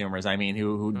invested consumers, I mean,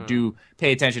 who do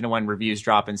pay attention to when reviews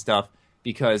drop and stuff,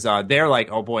 because they're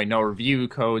like, oh boy, no review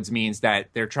codes means that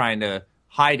they're trying to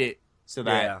hide it so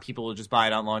that people will just buy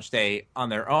it on launch day on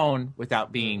their own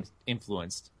without being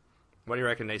influenced. What do you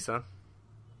reckon, Nissan?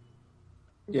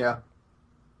 Yeah.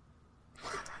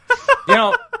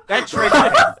 That trick.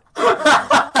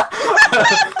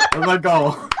 Where'd I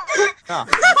go?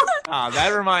 That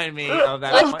reminded me of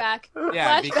that. Flashback.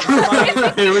 Yeah.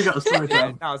 Flashback. Here we go. Story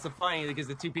time. No, it's so funny because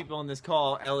the two people in this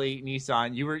call, Ellie,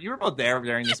 Nissan, you were both there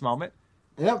during this moment.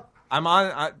 Yep. I'm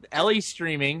on Ellie's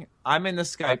streaming. I'm in the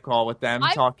Skype call with them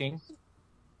talking,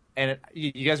 and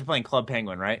you guys are playing Club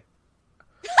Penguin, right?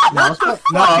 No, I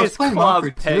was playing Club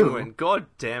Minecraft Penguin. too. God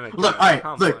damn it! Look,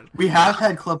 we have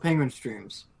had Club Penguin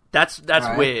streams. That's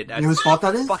right? Weird. That's you know whose fault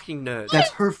that is? Fucking nerd. That's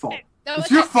her fault. No,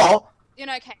 it's your fault.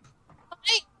 Okay.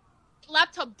 My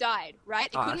laptop died, right?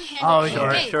 It couldn't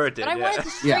handle games. Sure it did. But I wanted to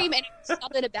stream and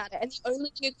something about it, and the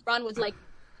only thing it could run was like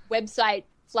website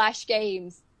flash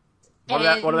games. What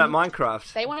about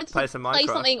Minecraft? They wanted to play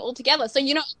something all together. So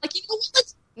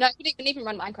what? No, I couldn't even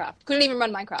run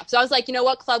Minecraft. So I was like, you know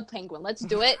what, Club Penguin, let's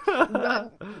do it.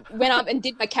 Went up and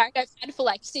did my character. I've had it for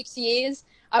like 6 years.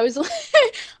 I was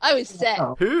set.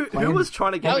 Who was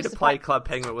trying to get me to play Club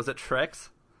Penguin? Was it Trex?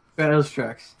 Yeah, it was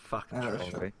Trex. Fuck.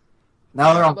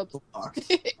 Now they're on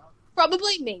Roblox.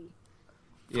 Probably me.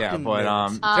 Yeah,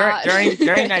 but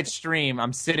during that stream,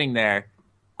 I'm sitting there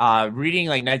reading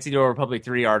like Knights of the Old Republic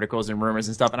 3 articles and rumors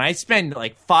and stuff, and I spend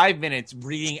like 5 minutes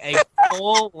reading a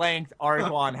full-length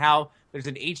article on how there's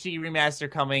an HD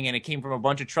remaster coming, and it came from a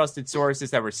bunch of trusted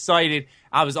sources that were cited.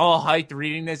 I was all hyped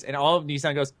reading this, and all of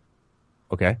Nissan goes,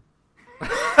 okay. I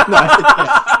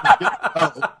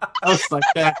was like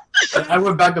that. I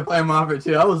went back to play Minecraft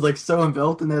too. I was like so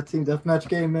involved in that team deathmatch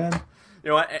game, man.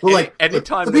 You know what? Well,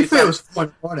 anytime to be fair, it was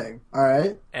fun morning. All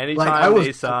right. Anytime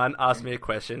Nissan asks me a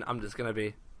question, I'm just gonna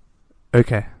be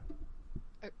okay.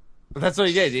 But that's what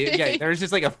he did. Yeah, there was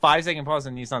just like a 5-second pause,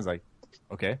 and Nissan's like,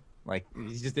 okay, like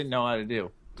he just didn't know how to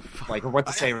do, like, or what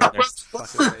to say right there.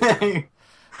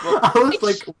 I was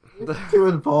like too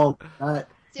involved in that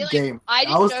game. I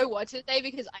didn't know what to say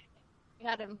because I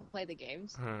hadn't play the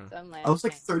games. So I'm like, I was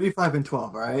like 35-12.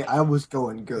 All right, I was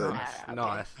going good.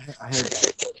 Nice. I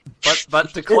had.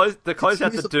 But to close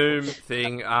out the Doom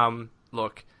thing,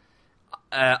 look,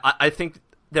 I think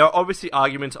there are obviously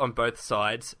arguments on both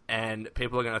sides, and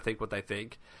people are going to think what they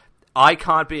think. I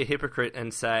can't be a hypocrite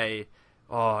and say,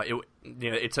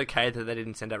 it's okay that they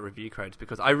didn't send out review codes,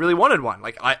 because I really wanted one.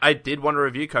 Like, I did want a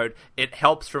review code. It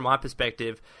helps from my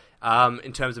perspective,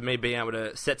 in terms of me being able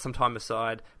to set some time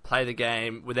aside, play the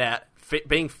game without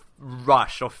being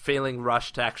rushed or feeling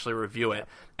rushed to actually review it.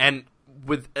 And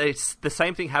the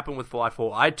same thing happened with Fly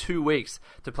 4. I had 2 weeks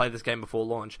to play this game before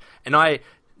launch, and I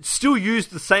still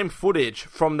used the same footage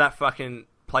from that fucking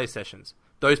play sessions.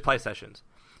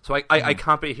 So I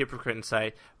can't be a hypocrite and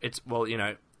say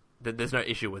there's no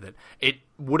issue with it. It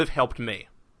would have helped me.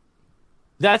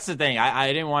 That's the thing.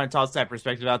 I didn't want to toss that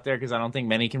perspective out there because I don't think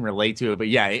many can relate to it. But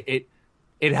yeah, it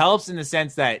helps in the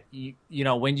sense that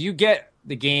when you get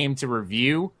the game to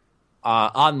review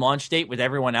on launch date with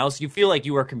everyone else, you feel like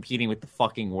you are competing with the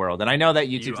fucking world. And I know that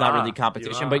YouTube's not really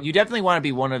competition, but you definitely want to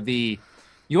be one of the.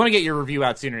 You want to get your review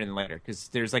out sooner than later because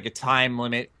there's like a time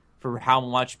limit for how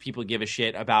much people give a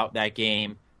shit about that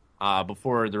game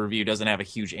before the review doesn't have a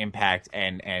huge impact.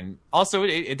 And also,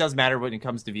 it does matter when it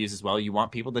comes to views as well. You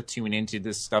want people to tune into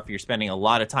this stuff you're spending a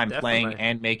lot of time playing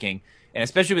and making. And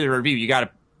especially with a review, you got to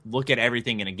look at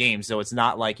everything in a game. So it's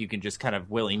not like you can just kind of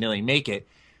willy-nilly make it.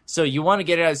 So you want to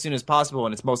get it out as soon as possible,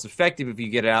 and it's most effective if you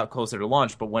get it out closer to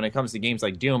launch. But when it comes to games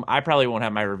like Doom, I probably won't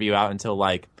have my review out until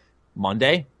like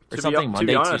Monday. To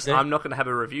be honest, Tuesday. I'm not going to have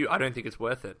a review. I don't think it's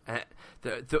worth it.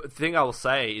 The thing I will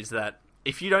say is that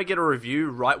if you don't get a review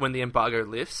right when the embargo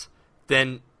lifts,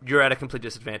 then you're at a complete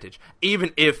disadvantage.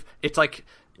 Even if it's like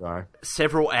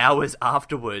several hours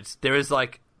afterwards, there is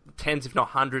like tens, if not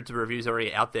hundreds, of reviews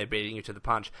already out there beating you to the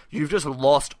punch. You've just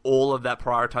lost all of that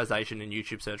prioritization in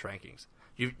YouTube search rankings.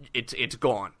 It's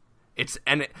gone.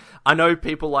 I know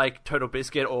people like Total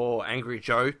Biscuit or Angry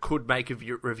Joe could make a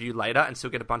review later and still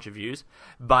get a bunch of views,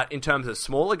 but in terms of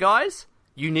smaller guys,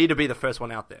 you need to be the first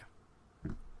one out there.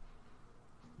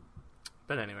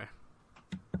 But anyway,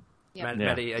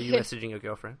 Maddie, are you messaging your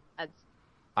girlfriend?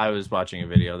 I was watching a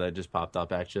video that just popped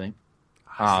up, actually.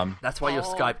 That's why your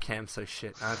Skype cam's so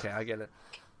shit. Okay, I get it.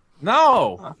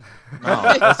 No.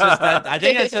 That's just that,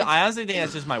 I honestly think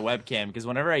that's just my webcam, because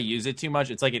whenever I use it too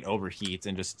much, it's like it overheats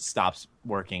and just stops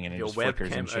working, and it just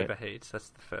flickers and shit. Your webcam overheats. That's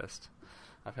the first.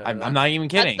 I'm not even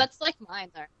kidding. That's like mine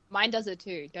though. Mine does it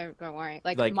too. Don't worry.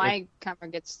 Like my camera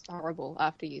gets horrible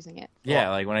after using it. Yeah,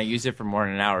 like when I use it for more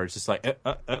than an hour, it's just like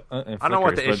I don't know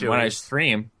what the issue is. When I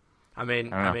stream, I mean,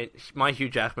 my Hugh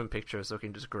Jackman picture is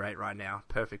looking just great right now.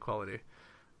 Perfect quality.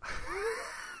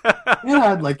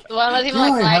 Yeah, I'd like. The one with him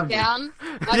like lying down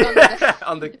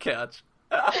on the couch.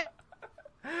 That's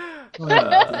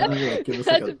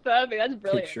perfect. That's brilliant.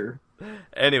 Picture.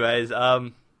 Anyways,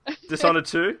 Dishonored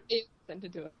 2.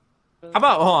 How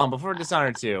about hold on before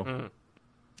Dishonored 2?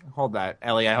 Hold that,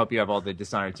 Ellie. I hope you have all the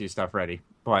Dishonored 2 stuff ready.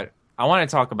 But I want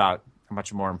to talk about a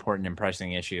much more important and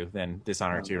pressing issue than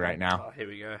Dishonored 2 right now. Oh, here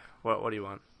we go. What do you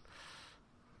want?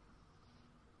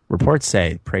 Reports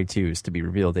say Prey 2 is to be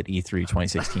revealed at E3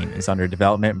 2016 is under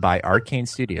development by Arcane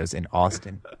Studios in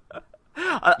Austin.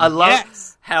 I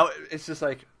love how it's just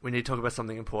like, we need to talk about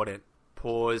something important.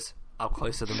 Pause. Up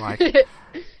close to the mic.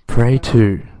 Prey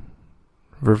 2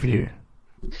 review.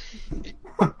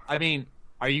 I mean,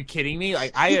 are you kidding me?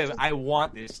 Like, I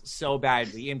want this so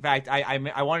badly. In fact,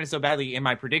 I wanted it so badly in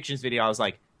my predictions video. I was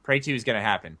like, Prey 2 is going to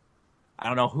happen. I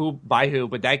don't know who,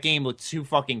 but that game looked too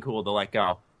fucking cool to let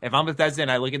go. If I'm Bethesda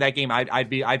and I look at that game, I'd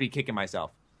be kicking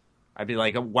myself. I'd be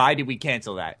like, why did we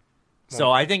cancel that? So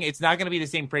I think it's not going to be the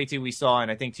same Prey 2 we saw in,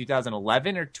 I think,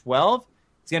 2011 or 12.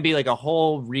 It's going to be like a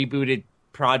whole rebooted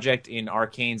project in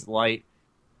Arcane's light.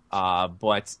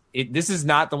 But this is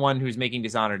not the one who's making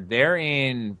Dishonored. They're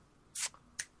in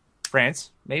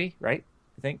France, maybe, right?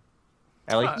 I think.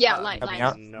 Ellie? Help me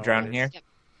out. No. Drowning here? Yep.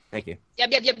 Thank you.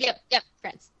 Yep,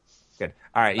 France. Good.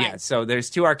 All right, yeah. So there's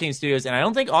 2 Arcane Studios, and I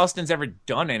don't think Austin's ever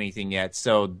done anything yet.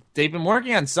 So they've been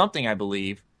working on something, I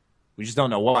believe. We just don't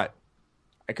know what.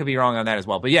 I could be wrong on that as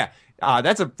well. But yeah,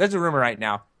 that's a rumor right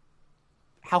now.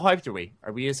 How hyped are we?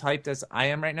 Are we as hyped as I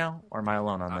am right now, or am I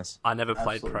alone on this? I never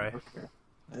played Prey. Okay.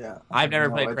 Yeah, I've never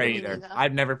played Prey either.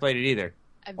 I've never played it either.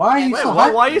 Why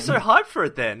are you so hyped for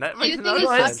it then? That makes no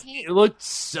sense. It looked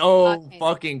so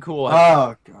fucking cool.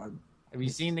 Oh god. Have you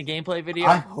seen the gameplay video?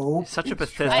 I hope. Such a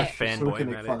Bethesda fanboy, so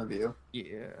make fun of you.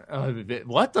 Yeah.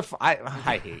 What the? I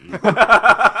hate you.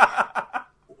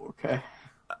 Okay.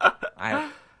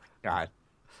 God.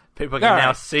 People can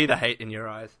now see the hate in your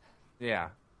eyes. Yeah.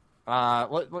 Go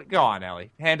on,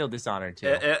 Ellie. Handle Dishonored 2.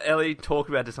 Ellie, talk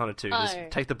about Dishonored 2. Just Oh.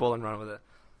 take the ball and run with it.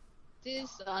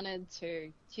 Dishonored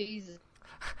 2. Jesus.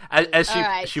 As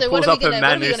she pulls up her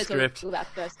manuscript. What are we gonna talk about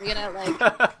first? We're gonna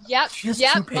like, yep. Just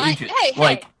 2 pages. Hey.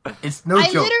 Like, it's no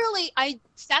joke. I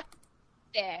sat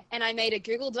there and I made a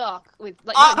Google Doc with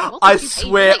like. I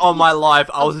swear on my life,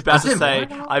 I was about to say,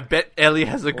 I bet Ellie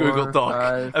has a Google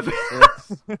Doc. 5,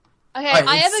 6. Okay, Right,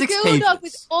 I have a 6 Google Doc pages.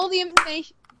 with all the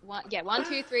information. 1,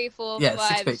 2, 3, 4, Yeah, 5,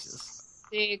 6 pages.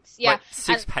 6. Yeah, Wait,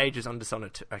 6 pages on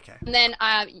Dishonored 2. Okay. and then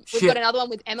we've got another one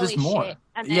with Emily There's more. shit,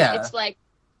 and then Yeah. it's like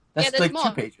That's there's like more.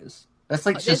 2 pages. That's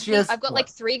like she has. I've got what? like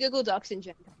 3 Google Docs in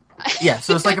general. Yeah,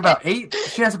 so it's like about 8.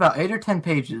 She has about 8 or 10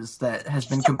 pages that has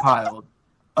been compiled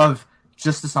of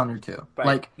just Dishonored 2. Right.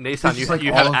 Like Nissan, this is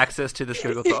you all have of- access to this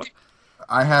Google Doc.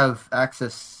 I have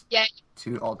access Yeah,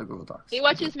 to all the Google Docs. he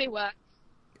watches me work.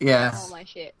 Yeah. All my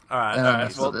shit. Alright, And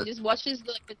alright. Well, He just watches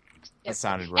the. That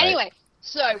sounded right. Anyway,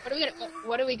 so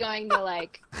what are we going to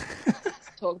like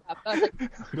talk about first?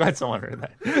 Like, Glad someone heard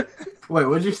that. Wait,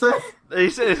 what'd you say? He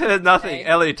said nothing. Okay.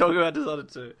 Ellie, talk about Dishonored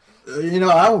 2.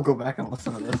 I will go back and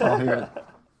listen to this. I'll hear it.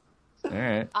 All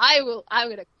right. I'm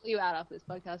gonna call you out after this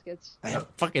podcast gets Don't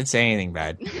fucking say anything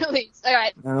bad. released. All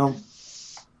right. No.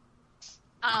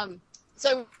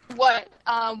 So what?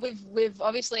 We've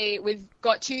obviously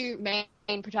got 2 main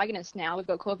protagonists now. We've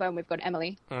got Corvo and we've got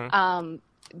Emily.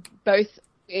 Both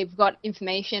we've got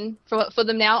information for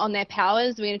them now on their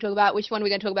powers. We're going to talk about which one we're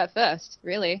going to talk about first.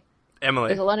 Really, Emily.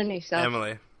 there's a lot of new stuff.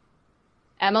 Emily. Of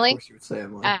Emily. course you would say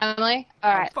Emily. Emily.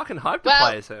 All I'm right. fucking hyped to Well,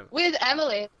 play as him. with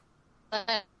Emily,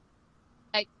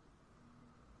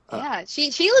 yeah,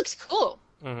 she looks cool.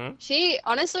 Mm-hmm. She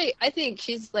honestly, I think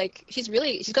she's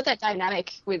got that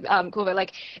dynamic with Corvo.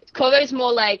 Like Corvo's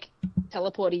more like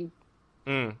teleporty,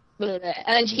 and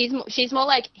then she's more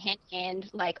like hand,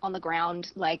 like on the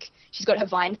ground. Like she's got her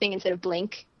vine thing instead of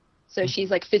blink, so she's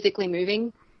like physically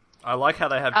moving. I like how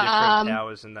they have different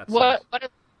powers in that sense.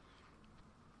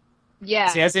 Yeah.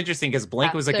 See, that's interesting because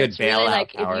blink was a good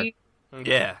bailout power.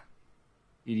 Yeah.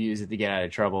 You'd use it to get out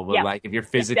of trouble, but like if you're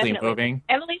physically moving,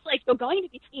 Emily's like, you're going to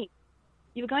be seen.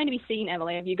 You're going to be seen,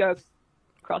 Emily, if you go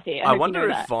across here. I wonder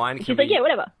if Vine can She's like, yeah,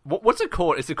 whatever. What's it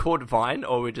called? Is it called Vine,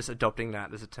 or are we just adopting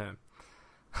that as a term?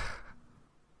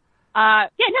 Yeah,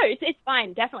 no, it's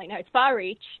fine, definitely. No, it's far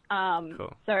reach.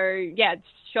 Cool. So yeah, it's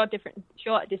short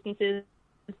distances.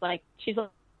 It's like she's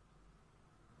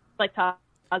like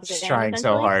she's trying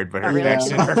so hard, but her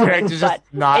connection's just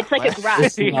not. It's like a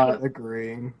graph. Not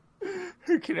agreeing.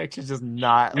 Her connection's just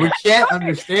not. We can't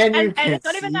understand you. And it's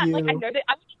not even that. Like I know that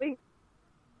I'm actually.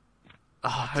 Oh,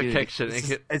 her connection.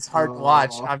 It's hard to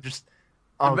watch. I'm just.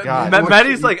 Oh god.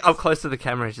 Maddie's like up close to the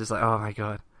camera. She's just like, oh my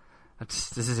god,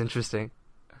 this is interesting.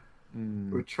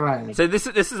 We're trying. So this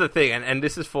is the thing, and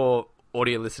this is for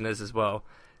audio listeners as well.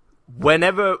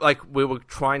 Whenever like we were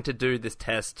trying to do this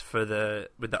test with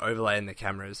the overlay and the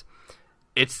cameras,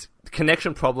 its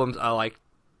connection problems are like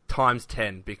times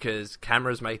 10 because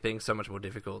cameras make things so much more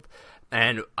difficult.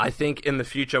 And I think in the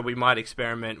future we might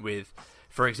experiment with,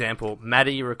 for example,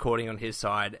 Maddie recording on his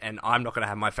side, and I'm not going to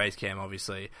have my face cam,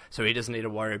 obviously, so he doesn't need to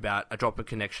worry about a drop in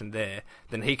connection there.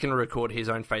 Then he can record his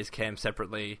own face cam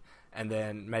separately, and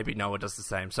then maybe Noah does the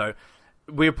same. So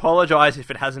we apologize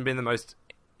if it hasn't been the most,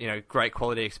 great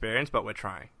quality experience, but we're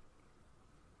trying.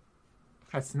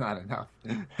 That's not enough.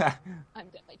 I'm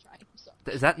definitely trying.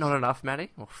 Is that not enough,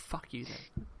 Maddie? Well, fuck you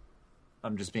then.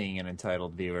 I'm just being an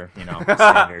entitled viewer,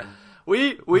 standard.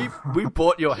 We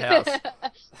bought your house.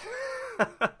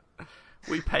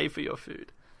 We pay for your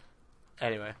food.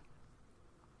 Anyway.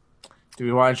 Do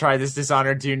we want to try this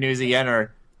Dishonored 2 news again,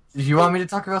 or... Do you want me to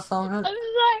talk about some of it? I'm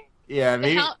like, yeah,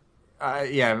 maybe...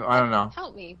 yeah, I don't know.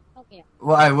 Help me out.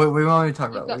 Well, what do you want me to talk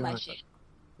about? You've got my shit.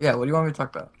 Yeah, what do you want me to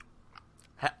talk about?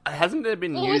 Hasn't there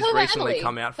been news recently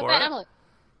come out for it? Emily.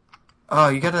 Oh,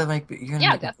 you gotta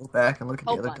go back and look at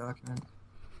the other document.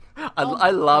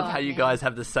 I love how you guys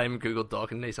have the same Google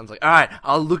Doc, and Nissan's like, all right,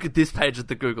 I'll look at this page of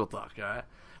the Google Doc, all right?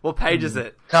 What page is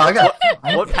it? No, I got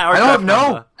what paragraph? I don't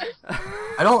know.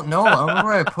 I don't know. I don't know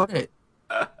where I put it.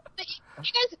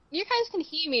 You guys can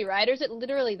hear me, right? Or is it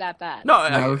literally that bad?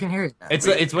 No, we can hear it now.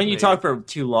 It's when you talk for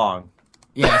too long.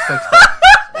 Yeah, so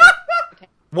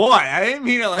What? I didn't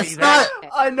mean it like that.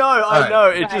 I know.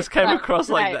 It just came across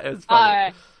like that. It was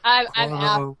funny. Alright. I'm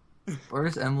out.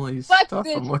 Where's Emily's stuff?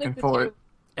 I'm looking for it.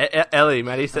 Ellie,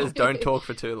 Maddie says don't talk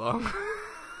for too long.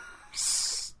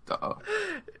 Stop.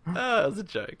 It was a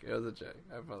joke.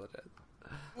 I apologize.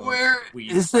 Where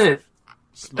is it?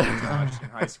 Smoke much in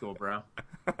high school, bro.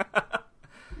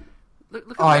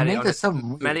 Look I think there's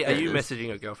some... Maddie, are you messaging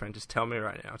your girlfriend? Just tell me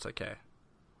right now. It's okay.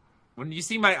 When you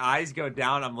see my eyes go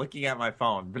down, I'm looking at my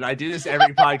phone. But I do this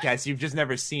every podcast. You've just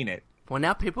never seen it. Well,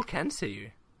 now people can see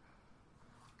you.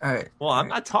 All right. Well, I'm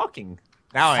not talking.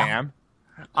 Now I am.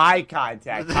 Eye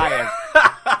contact. I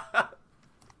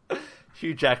am.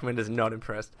 Hugh Jackman is not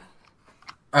impressed.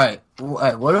 All right.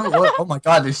 What? Oh my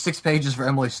God! There's 6 pages for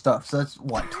Emily's stuff. So that's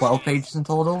what 12 pages in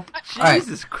total.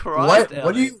 Jesus Christ!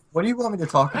 What do you want me to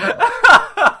talk about?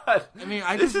 I mean,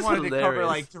 I just wanted to cover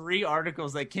like 3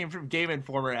 articles that came from Game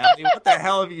Informer. Ellie, what the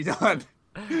hell have you done?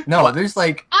 No, there's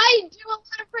like I do a lot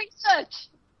of research.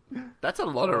 That's a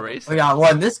lot of research. Yeah.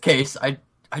 Well, in this case, I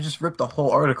just ripped the whole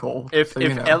article. If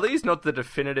Ellie's not the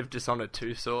definitive Dishonored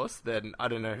 2 source, then I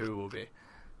don't know who will be.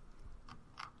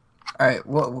 All right.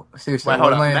 What? Seriously. Wait,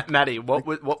 hold on, Maddie.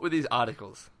 What were these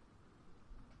articles?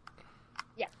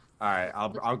 Yeah. All right,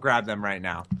 I'll grab them right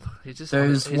now.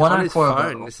 There's one on his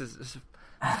phone. This is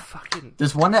fucking.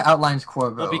 There's one that outlines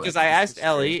Corvo. Well, because I asked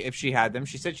Ellie if she had them,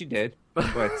 she said she did, but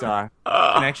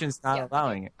connection's not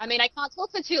allowing it. I mean, I can't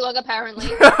talk for too long, apparently.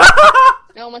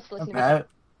 No one wants to listen to me.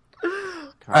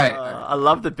 All right. I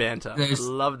love the banter.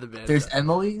 There's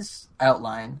Emily's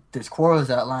outline, there's Corvo's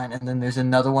outline, and then there's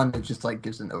another one that just like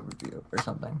gives an overview or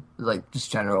something, like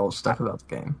just general stuff about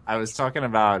the game. I was talking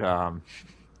about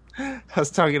I was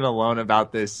talking to Lone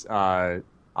about this on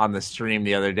the stream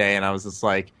the other day, and I was just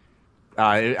like,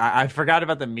 I forgot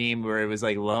about the meme where it was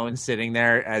like Lone sitting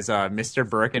there as Mr.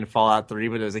 Burke in Fallout 3,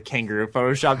 but it was a kangaroo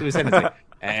photoshopped to his head. It's like,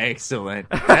 excellent.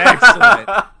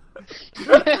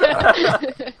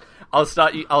 I'll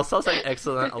start saying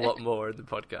excellent a lot more in the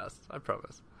podcast. I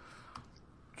promise.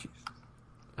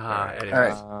 Okay,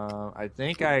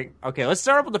 let's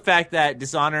start off with the fact that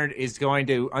Dishonored is going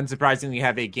to, unsurprisingly,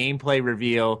 have a gameplay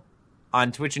reveal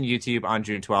on Twitch and YouTube on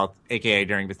June 12th, aka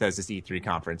during Bethesda's E3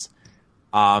 conference.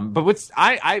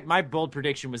 But my bold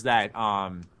prediction was that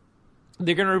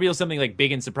they're going to reveal something like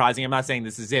big and surprising. I'm not saying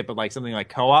this is it, but like something like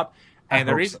co-op. And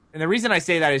the reason I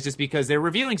say that is just because they're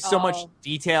revealing so much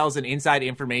details and inside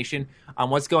information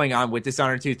on what's going on with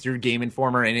Dishonored 2 through Game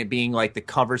Informer and it being like the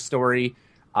cover story.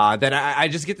 That I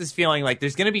just get this feeling like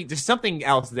there's something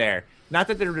else there. Not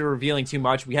that they're revealing too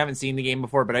much. We haven't seen the game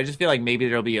before, but I just feel like maybe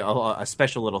there'll be a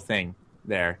special little thing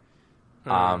there.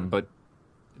 But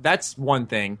that's one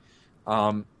thing.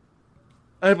 I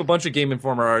have a bunch of Game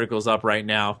Informer articles up right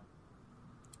now,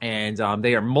 and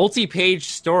they are multi-page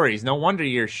stories. No wonder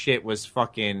your shit was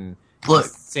fucking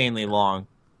insanely long.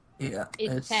 Yeah,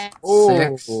 it's 10.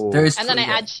 And then I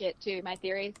add shit to my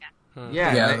theories.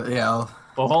 Yeah.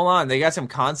 Well, hold on. They got some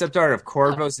concept art of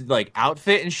Corvo's like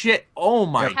outfit and shit. Oh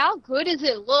my! How good does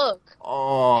it look?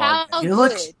 Oh, how he good!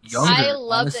 Looks younger, I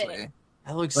love honestly. it.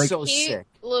 That looks like, so he sick.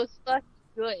 Looks fucking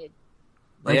good.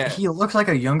 Like he looks like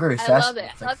a younger assassin. I love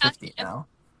it. He's like 50 now.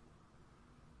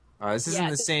 This isn't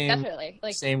the same definitely.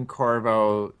 Same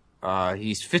Corvo.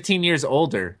 He's 15 years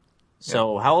older.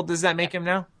 So how old does that make him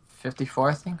now?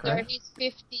 54, I think. Right? He's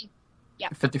 50. Yeah,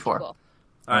 54. Cool.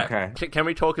 All right. Okay. Can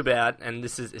we talk about, and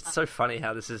it's so funny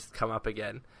how this has come up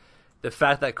again, the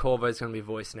fact that Corvo is going to be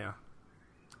voiced now.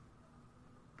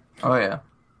 Oh, yeah.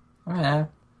 Oh, yeah.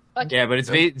 Yeah, but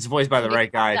it's voiced by the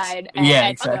right guy. Yeah,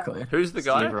 exactly. Who's the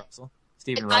guy?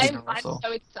 Steven Russell. I'm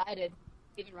so excited.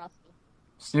 Steven Russell.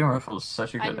 Steven Russell is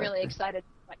such a good I'm really actor. excited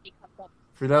when he comes up.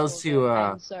 For those who...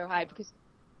 I'm so hyped because...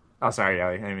 Oh, sorry,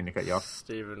 Ellie. I didn't mean to cut you off.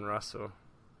 Steven Russell.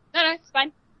 No, it's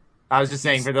fine. I was just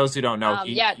saying, for those who don't know,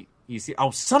 you see...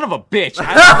 Oh, son of a bitch! There's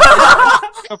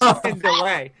a fucking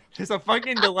delay. There's a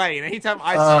fucking delay, and anytime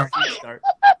I start, you start.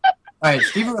 All right,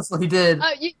 Steven Russell, he did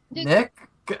Nick...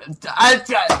 This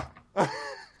Nick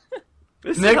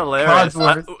is hilarious.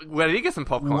 Codsworth. Where did he get some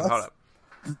popcorn? Hold up.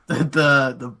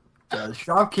 The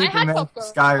shopkeeper man from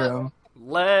Skyrim.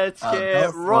 Let's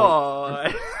get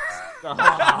right. You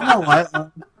know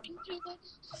what?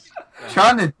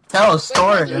 Trying to tell a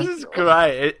story. This is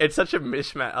great. It's such a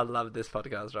mishmash. I love this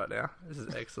podcast right now. This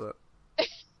is excellent.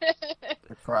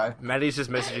 Maddie's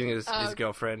just messaging his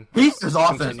girlfriend. He's just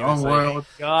off in his own world.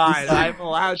 God, I'm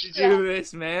allowed to do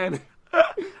this, man.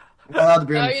 You're allowed to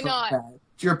be on your podcast.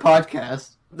 It's your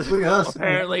podcast. Look at us.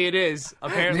 Apparently it is.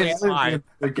 Apparently it's mine.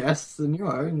 The guests than you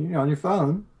are, and you're on your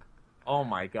phone. Oh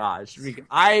my gosh.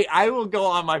 I will go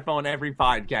on my phone every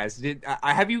podcast.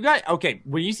 Have you guys... Okay,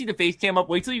 when you see the face cam up,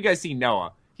 wait till you guys see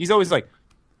Noah. He's always like...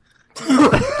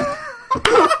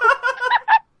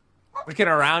 looking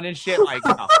around and shit like...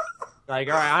 Oh. Like,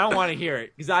 all right, I don't want to hear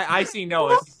it. Because I see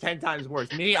Noah. It's 10 times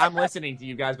worse. Me, I'm listening to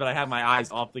you guys, but I have my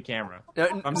eyes off the camera.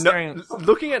 I'm staring...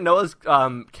 Looking at Noah's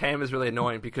cam is really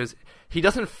annoying because he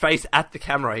doesn't face at the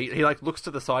camera. He like looks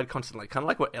to the side constantly, kind of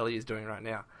like what Ellie is doing right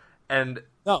now. And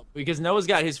no, because Noah's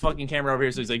got his fucking camera over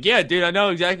here, so he's like, "Yeah, dude, I know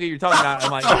exactly what you're talking about."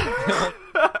 I'm like,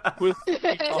 "What are you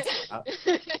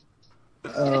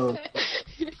talking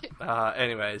about?"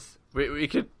 Anyways, we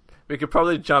could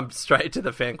probably jump straight to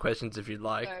the fan questions if you'd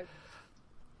like.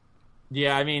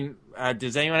 Yeah, I mean,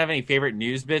 does anyone have any favorite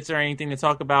news bits or anything to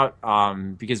talk about?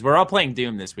 Because we're all playing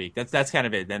Doom this week. That's kind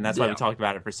of it. And that's why we talked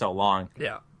about it for so long.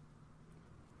 Yeah.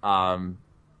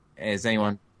 Is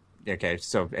anyone... Okay,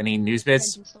 so any news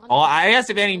bits? I asked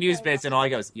if any news bits, and all I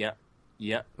goes, yep.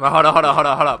 Well, hold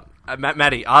on.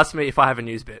 Maddie, ask me if I have a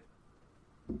news bit.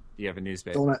 Do you have a news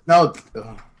bit? No.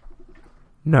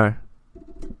 No.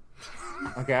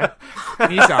 Okay.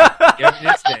 Nissan, you have a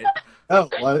news bit. Oh,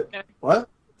 what?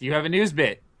 Do you have a news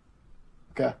bit?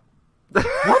 Okay.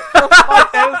 What the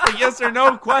fuck? That was a yes or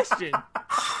no question.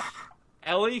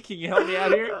 Ellie, can you help me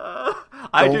out here?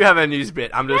 I do have a news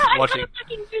bit. I'm just watching. I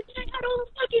had all the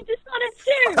fucking Dishonored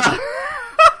too.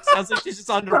 Sounds like she's just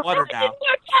underwater now.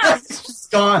 It's just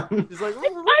gone. She's like,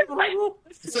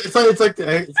 it's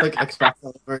like X Factor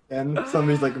over again.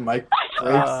 Somebody's like mic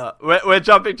breaks. We're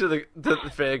jumping to the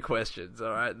fan questions.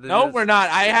 All right. No, we're not.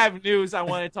 I have news I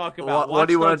want to talk about. What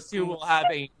do you want? 2 will have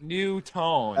a new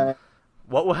tone.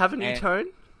 What will have a new tone?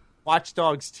 Watch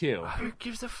Dogs 2. Who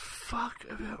gives a fuck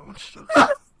about Watch Dogs?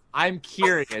 I'm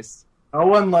curious. No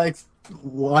one likes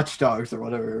Watch Dogs or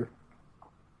whatever.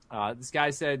 This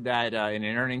guy said that in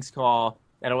an earnings call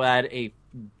that will add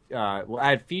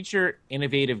feature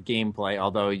innovative gameplay.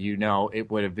 Although it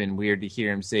would have been weird to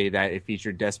hear him say that it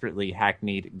featured desperately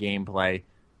hackneyed gameplay.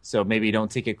 So maybe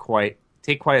don't take quite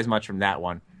as much from that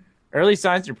one. Early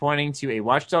signs are pointing to a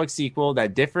Watch Dogs sequel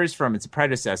that differs from its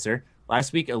predecessor.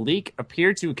 Last week, a leak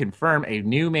appeared to confirm a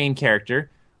new main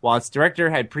character, while its director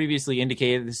had previously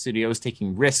indicated the studio was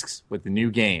taking risks with the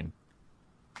new game.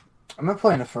 I remember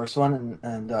playing the first one,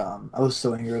 and I was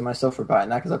so angry with myself for buying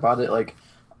that because I bought it like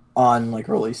on like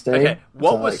release day. Okay,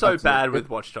 what was so bad with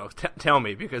Watch Dogs? Tell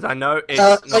me, because I know it's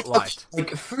not liked. Like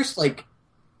first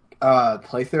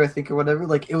playthrough, I think, or whatever.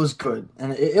 Like it was good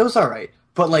and it was all right,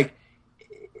 but like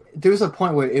there was a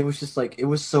point where it was just like it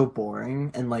was so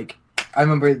boring, and like I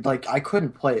remember like I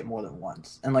couldn't play it more than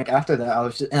once, and like after that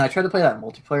I tried to play that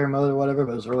multiplayer mode or whatever,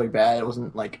 but it was really bad. It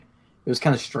wasn't like it was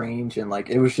kind of strange, and like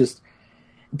it was just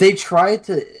they tried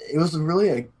to. It was really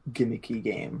a gimmicky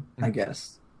game, I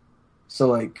guess. So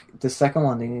like the second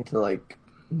one, they need to like.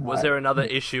 Was there another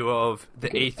issue of the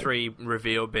E3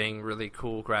 reveal being really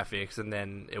cool graphics, and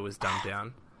then it was dumbed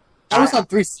down? I was on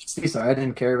 360, so I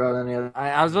didn't care about any of that.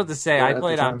 I was about to say, I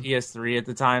played on PS3 at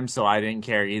the time, so I didn't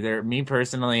care either. Me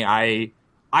personally, I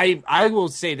will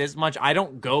say this much. I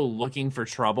don't go looking for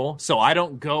trouble, so I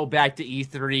don't go back to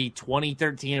E3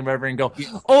 2013 or whatever and go,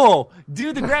 oh,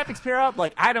 do the graphics pair up?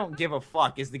 Like, I don't give a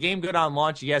fuck. Is the game good on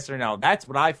launch, yes or no? That's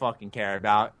what I fucking care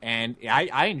about, and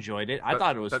I enjoyed it. I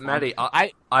thought it was fun. But, Maddie,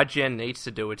 IGN needs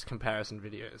to do its comparison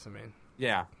videos, I mean.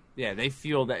 Yeah, they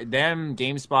fuel that. Them,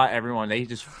 GameSpot, everyone, they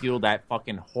just fuel that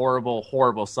fucking horrible,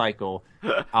 horrible cycle.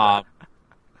 I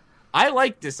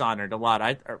like Dishonored a lot.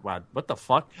 What the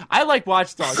fuck? I like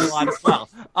Watch Dogs a lot as well.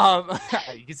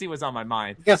 You can see what's on my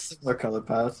mind. You got similar color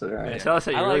palettes, right? Yeah, tell us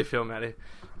how you really feel, Maddie.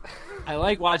 I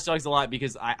like Watch Dogs a lot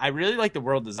because I really like the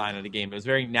world design of the game. It was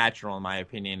very natural in my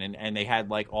opinion, and they had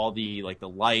like all the like the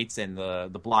lights and the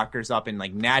blockers up in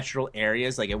like natural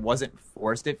areas. Like it wasn't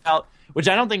forced. It felt, which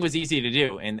I don't think was easy to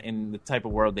do in the type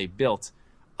of world they built.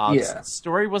 The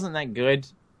story wasn't that good.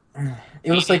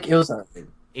 It was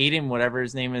Aiden, whatever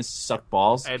his name is, suck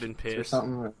balls. Aiden Pierce. Or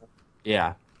something.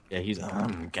 Yeah, he's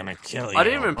I'm gonna kill you. I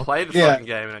didn't even play the fucking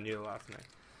game and I knew the last name.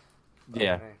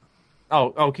 Yeah.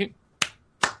 Oh,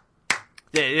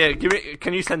 Yeah, give me.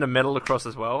 Can you send a medal across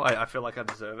as well? I feel like I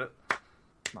deserve it.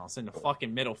 I'll send a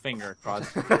fucking middle finger across.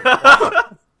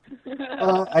 I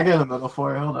got a medal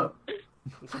for you. Hold up.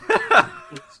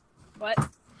 What?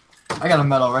 I got a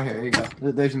medal right here. Here you go.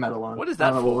 There's a medal on. What is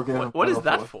that for? What is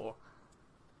that for?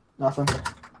 Nothing.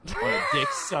 What a dick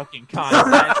sucking content.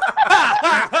 I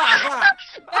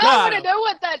don't want to know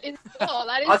what that is for.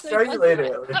 That is I'll show you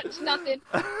later. Touch nothing.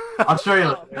 I'll show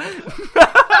you later.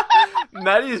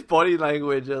 Maddie's body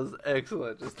language is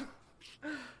excellent. Just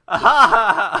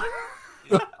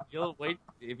You'll wait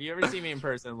if you ever see me in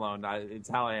person alone. It's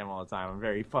how I am all the time. I'm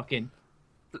very fucking,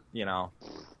 And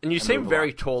you seem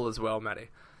very tall as well, Maddie.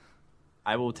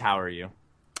 I will tower you.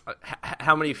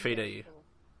 How many feet are you?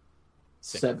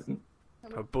 7.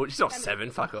 Oh, but he's not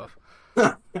 7. Fuck off.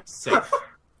 6.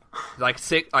 Like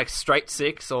 6, like straight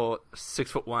 6 or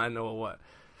 6'1" or what?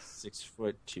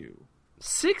 6'2".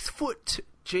 6'2".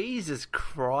 Jesus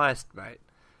Christ, mate.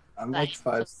 I'm like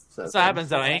 5'7". So happens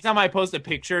that anytime I post a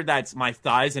picture that's my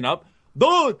thighs and up,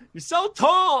 dude, you're so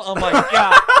tall. I'm like,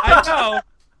 yeah, I know.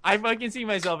 I fucking see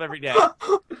myself every day.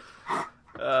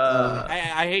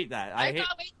 I hate that. I can't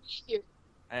wait to meet you.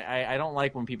 I don't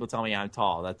like when people tell me I'm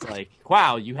tall. That's like,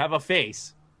 wow, you have a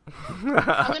face. I'm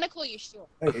gonna call you short.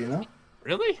 Wait, you know?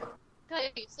 Really? God,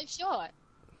 you're so short.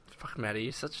 Fuck, Maddie,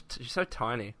 you're so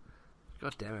tiny.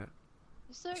 God damn it.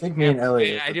 I think me and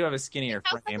Elliot. I do have a skinnier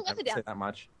frame. I would say that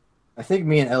much. I think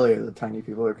me and Elliot are the tiny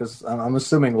people because I'm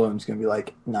assuming Lone's gonna be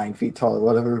like 9 feet tall or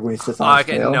whatever when he sits on the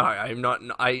scale. No, I'm not.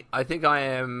 I think I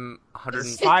am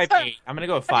 105.8. I'm gonna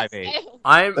go with 5'8".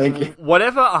 I'm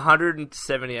whatever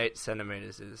 178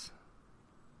 centimeters is.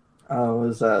 Oh, what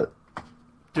is that?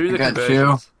 Do the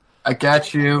conversions. I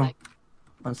got you.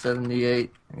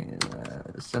 178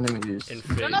 centimeters.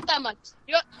 You're not that much.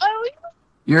 You're 5'8".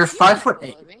 You're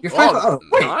 5'8". Oh,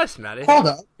 wait. Nice, Maddie. Hold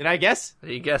up. Did I guess?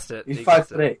 You guessed it. He's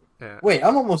 5'8". Yeah. Wait,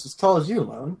 I'm almost as tall as you,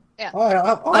 Lone. Yeah.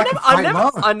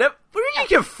 I never. You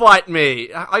can fight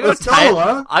me. I got a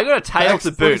tail. I got a tail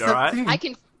to boot. All right. I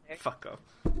can. Fuck off.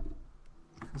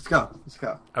 Let's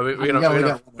go. Are we're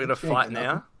gonna fight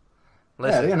now?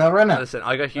 Listen, yeah, right now. Listen,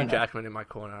 I got Hugh Jackman in my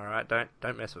corner. All right,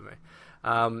 don't mess with me.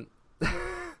 I'm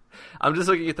just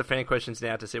looking at the fan questions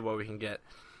now to see what we can get.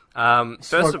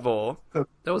 First of all,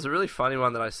 there was a really funny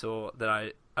one that I saw that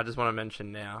I just want to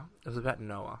mention now. It was about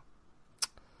Noah.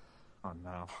 Oh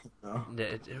no!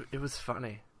 It was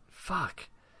funny. Fuck.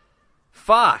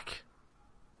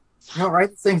 You don't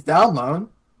write things down, Lone.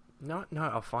 No,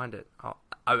 I'll find it.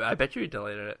 I bet you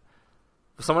deleted it.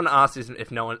 Someone asked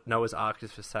if Noah's Ark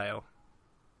is for sale.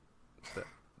 But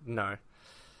no.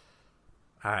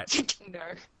 All right. No.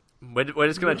 We're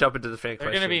just going to jump into the fan They're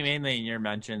questions. going to be mainly in your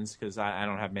mentions because I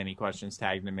don't have many questions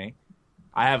tagged to me.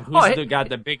 I have who's got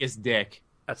the biggest dick.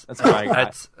 That's what I got.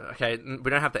 That's okay. We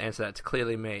don't have to answer that. It's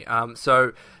clearly me.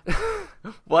 So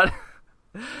what?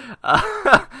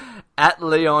 At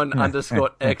Leon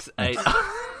 _ X8.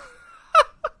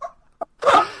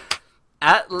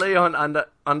 At Leon _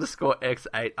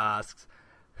 X8 asks,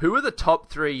 who are the top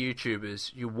 3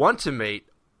 YouTubers you want to meet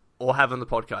or have on the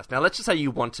podcast? Now, let's just say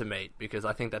you want to meet, because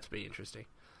I think that's pretty interesting.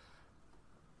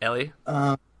 Ellie?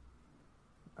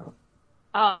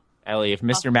 Ellie, if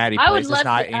Mr. Maddie Plays is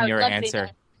not in your answer,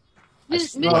 I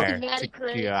swear to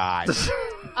God.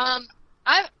 I'm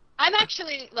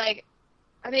actually, like,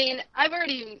 I mean, I've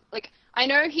already, like, I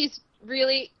know he's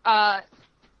really,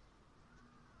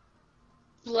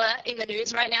 in the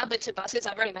news right now, but Tobuscus,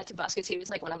 I've already met Tobuscus. He was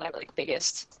like one of my like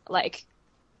biggest like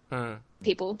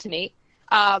people to meet.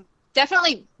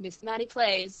 Definitely Miss Maddie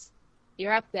Plays.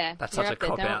 You're up there. That's You're such a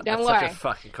cop out. Don't That's worry. such a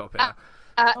fucking cop out.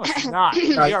 No, it's not.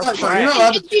 People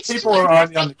are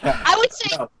already on the cast. I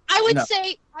would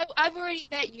say I've already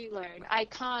met you, Learn. I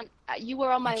can't. You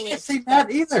were on my list. I can't say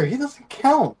that either. He doesn't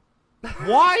count.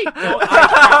 Why? No,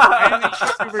 I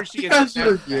count. Because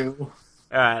you're you.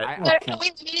 All right.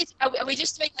 Are we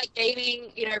just doing like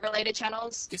gaming, related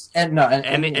channels? Any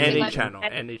channel.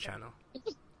 Any channel.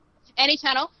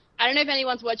 I don't know if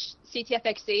anyone's watched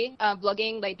CTFXC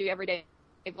vlogging. They do everyday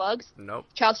vlogs. Nope.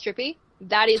 Charles Trippy.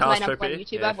 That is my number 1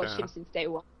 YouTuber. Yeah, I've watched him since day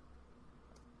 1.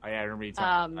 Oh yeah, I remember you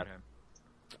talking about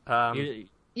him.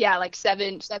 Yeah, like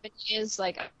 7 years.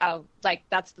 Like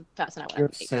that's the person I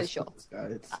want to meet for sure. This guy.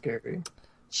 It's scary.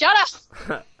 Shut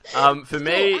up. For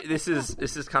me, this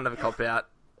is kind of a cop out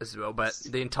as well, but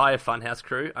the entire Funhouse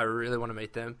crew, I really want to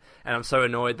meet them, and I'm so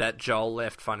annoyed that Joel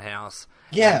left Funhouse.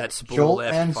 Yeah, and that Spool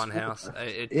left Funhouse.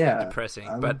 It's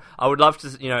depressing. But I would love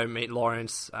to, meet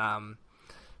Lawrence,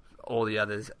 all the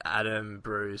others, Adam,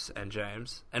 Bruce, and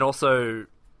James, and also,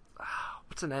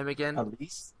 what's her name again?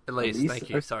 Elise. Thank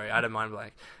you. Sorry, I had a mind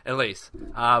blank. Elise.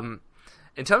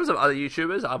 In terms of other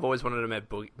YouTubers, I've always wanted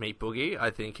to meet Boogie.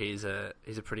 I think he's a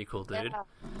pretty cool dude.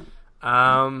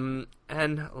 Yeah.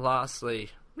 And lastly,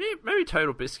 maybe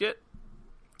Total Biscuit,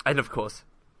 and of course,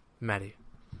 Maddie.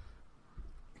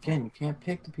 Again, you can't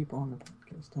pick the people on the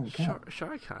podcast. Don't count.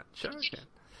 Sure I can't.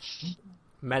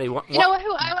 Maddie, what? You know what?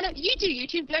 Who I want to? You do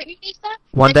YouTube, don't you, Nisa?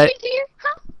 One day.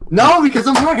 Huh? No, because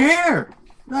I'm not here.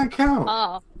 Don't count.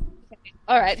 Oh. Okay.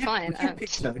 All right, fine.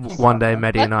 One day,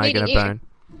 Maddie and I are gonna bone.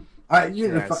 Alright,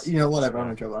 whatever.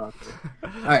 I'm gonna drop it off.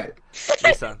 Alright.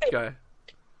 Lisa, go.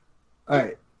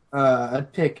 Alright.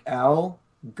 I'd pick Al,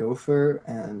 Gopher,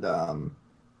 and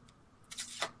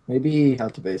maybe How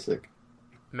to Basic.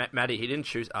 Maddie, he didn't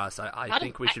choose us. I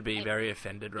think we should be very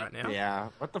offended right now. Yeah.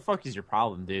 What the fuck is your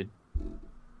problem, dude?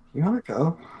 You wanna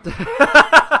go?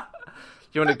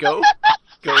 You wanna go?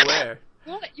 Go where?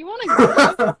 You wanna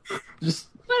go? Just.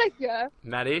 Wanna go?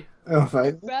 Maddie? Oh,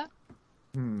 fight.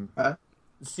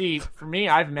 See, for me,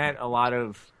 I've met a lot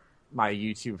of my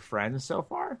YouTube friends so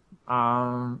far.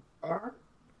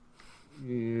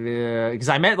 Because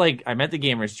I met the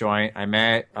Gamers Joint. I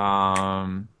met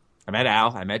Al.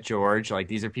 I met George. Like,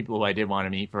 these are people who I did want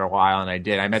to meet for a while, and I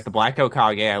did. I met the Black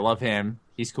Okage. I love him.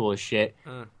 He's cool as shit.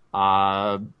 So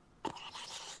I'm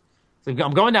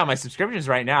going down my subscriptions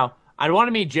right now. I want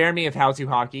to meet Jeremy of How to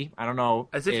Hockey. I don't know.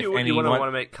 As if you want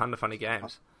to make kind of funny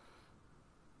games.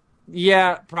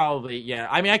 Yeah, probably. Yeah,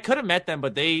 I mean, I could have met them,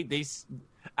 but they.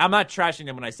 I'm not trashing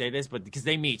them when I say this, but because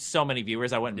they meet so many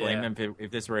viewers, I wouldn't blame them if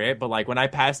this were it. But like when I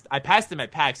passed them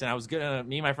at PAX, and I was me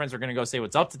and my friends were gonna go say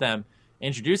what's up to them,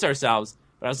 introduce ourselves.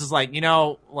 But I was just like,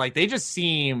 like they just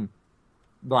seem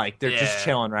like they're just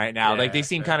chilling right now. Like they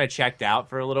seem kind of checked out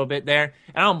for a little bit there,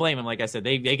 and I don't blame them. Like I said,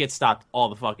 they get stopped all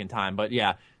the fucking time. But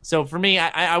yeah. So for me,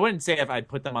 I wouldn't say if I'd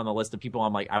put them on the list of people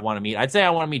I'm like I want to meet. I'd say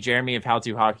I want to meet Jeremy of How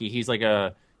to Hockey. He's like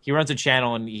he runs a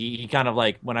channel, and he kind of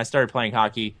like when I started playing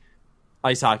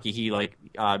ice hockey, he like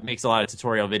makes a lot of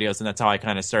tutorial videos, and that's how I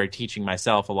kind of started teaching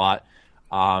myself a lot.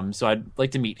 So I'd like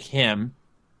to meet him.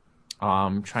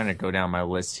 I'm trying to go down my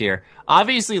list here.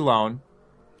 Obviously, Lone.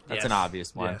 That's an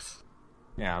obvious one. Yes.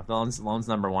 Yeah, Lone's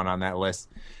number 1 on that list.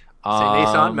 See,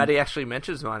 Nissan, Maddie actually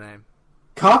mentions my name.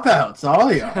 Cop outs,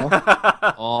 all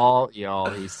y'all. All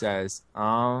y'all, he says.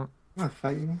 I'm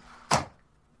fight you.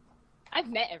 I've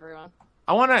met everyone.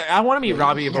 I want to meet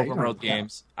Robbie of Open World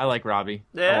Games. I like Robbie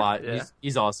a lot. Yeah.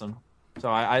 He's awesome. So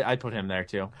I'd put him there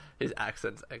too. His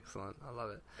accent's excellent. I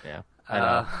love it. Yeah. I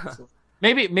know.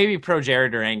 Maybe Pro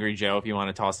Jared or Angry Joe if you want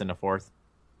to toss in a 4th.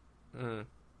 Yeah,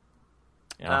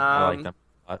 I like them.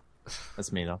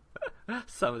 That's me though.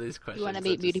 Some of these questions. You want to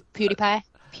meet PewDiePie?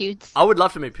 Pewds? I would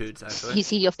love to meet Pewds, actually. Is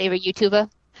he your favorite YouTuber?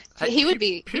 He would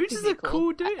be. Pooch is a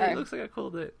cool dude. He looks like a cool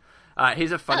dude.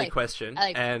 Here's a funny question,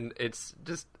 and it's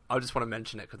just I just want to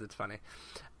mention it because it's funny.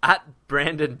 At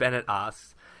Brandon Bennett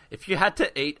asks, if you had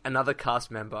to eat another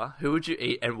cast member, who would you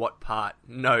eat and what part?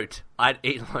 Note, I'd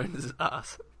eat Lone's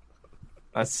ass.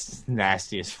 That's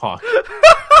nasty as fuck.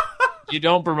 You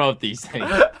don't promote these things.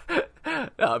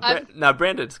 No,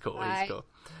 Brandon's cool. He's cool.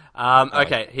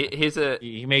 Okay, here's a...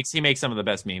 He makes some of the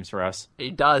best memes for us.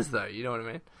 He does, though. You know what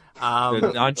I mean?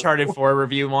 The Uncharted 4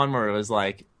 review one where it was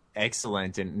like,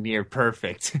 excellent and near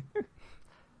perfect.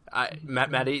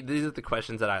 Maddie, these are the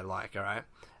questions that I like, alright?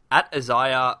 At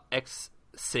Isaiah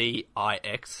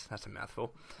XCIX, that's a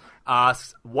mouthful,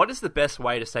 asks, what is the best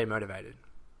way to stay motivated?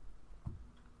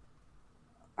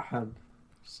 Have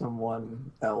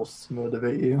someone else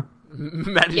motivate you.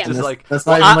 Maddie's just like, that's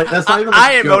not even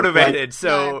I am motivated, like,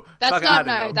 so...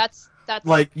 That's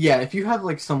like, yeah, if you have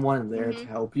like someone there to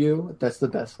help you, that's the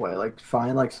best way. Like,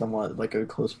 find like someone, like a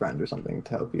close friend or something to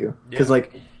help you. Because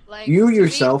like you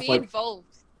yourself, be involved.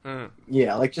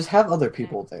 Yeah, like just have other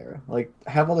people there. Like,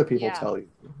 have other people tell you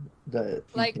that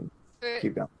like you can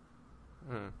keep going.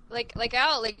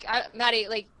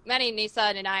 Maddie,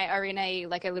 Nissan and I are in a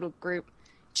little group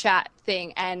chat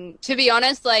thing, and to be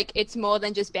honest, like, it's more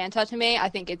than just banter to me.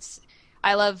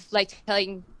 I love like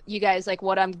telling you guys like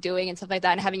what I'm doing and stuff like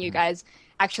that, and having you guys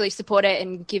actually support it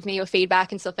and give me your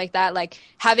feedback and stuff like that. Like,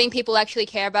 having people actually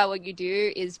care about what you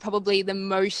do is probably the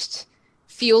most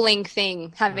fueling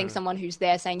thing. Having someone who's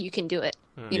there saying you can do it,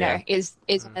 you know, is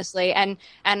honestly, and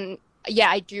yeah,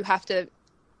 I do have to.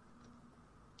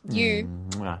 You,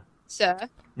 sir.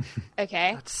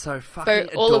 Okay. That's so fucking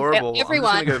adorable.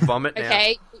 Everyone. I'm just gonna go vomit now.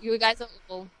 Okay, you guys are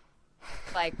all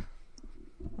like.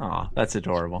 Aw, that's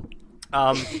adorable.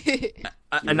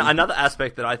 Another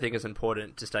aspect that I think is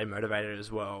important to stay motivated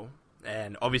as well,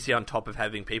 and obviously on top of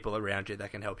having people around you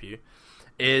that can help you,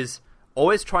 is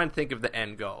always try and think of the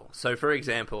end goal. So, for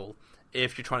example,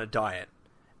 if you're trying to diet,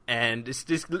 and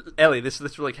this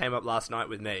literally came up last night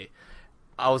with me.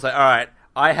 I was like, all right,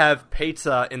 I have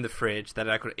pizza in the fridge that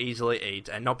I could easily eat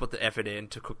and not put the effort in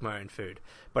to cook my own food.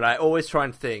 But I always try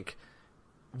and think,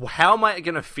 how am I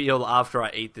going to feel after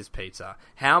I eat this pizza?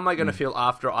 How am I going to feel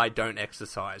after I don't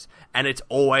exercise? And it's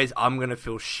always, I'm going to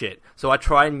feel shit. So I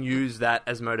try and use that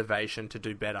as motivation to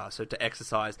do better. So to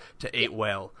exercise, to eat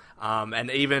well. And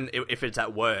even if it's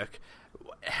at work,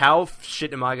 how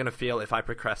shit am I going to feel if I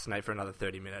procrastinate for another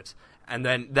 30 minutes? And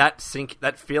then that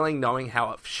feeling, knowing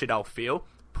how shit I'll feel,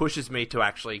 pushes me to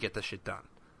actually get the shit done.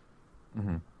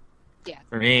 Mm-hmm. Yeah.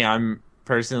 For me, I'm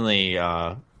personally,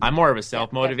 I'm more of a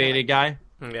self-motivated guy.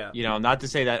 Yeah. You know, not to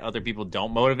say that other people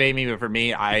don't motivate me, but for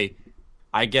me, I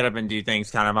get up and do things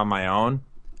kind of on my own.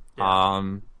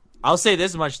 Yeah. I'll say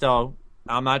this much though.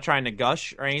 I'm not trying to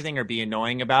gush or anything or be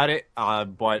annoying about it.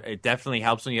 But it definitely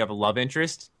helps when you have a love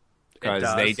interest.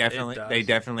 Because they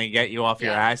definitely get you off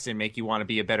your ass and make you want to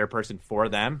be a better person for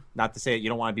them. Not to say that you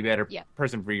don't want to be a better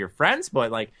person for your friends, but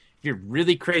like if you're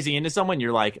really crazy into someone,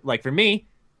 you're like for me,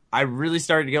 I really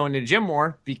started to go into the gym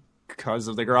more because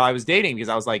of the girl I was dating. Because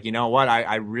I was like, you know what,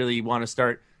 I really want to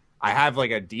start. I have like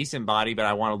a decent body, but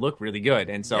I want to look really good,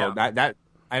 and so that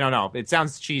I don't know. It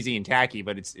sounds cheesy and tacky,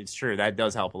 but it's true. That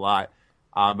does help a lot.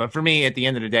 But for me, at the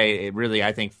end of the day, it really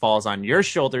I think falls on your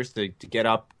shoulders to get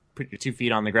up. Put your 2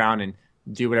 feet on the ground and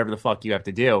do whatever the fuck you have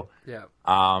to do. Yeah.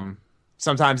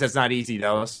 Sometimes that's not easy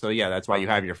though. So yeah, that's why you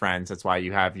have your friends. That's why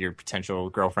you have your potential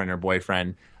girlfriend or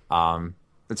boyfriend.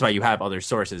 That's why you have other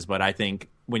sources. But I think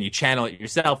when you channel it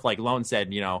yourself, like Lone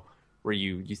said, you know, where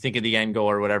you think of the end goal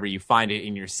or whatever, you find it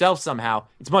in yourself somehow.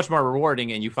 It's much more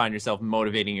rewarding, and you find yourself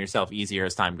motivating yourself easier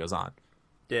as time goes on.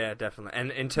 Yeah, definitely.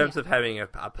 And in terms of having a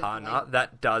partner,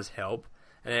 that does help.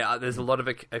 And there's a lot of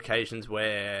occasions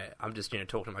where I'm just,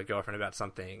 talking to my girlfriend about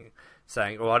something,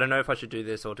 saying, "Oh, I don't know if I should do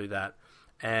this or do that,"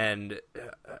 and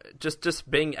just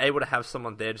being able to have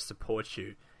someone there to support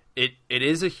you, it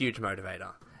is a huge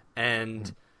motivator.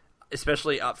 And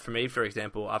especially for me, for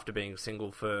example, after being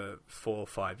single for 4 or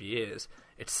 5 years,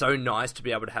 it's so nice to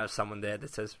be able to have someone there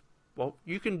that says, "Well,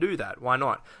 you can do that. Why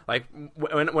not?" Like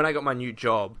when I got my new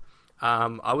job.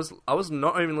 I was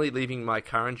not only leaving my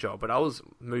current job, but I was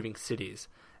moving cities,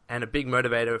 and a big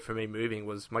motivator for me moving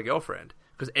was my girlfriend,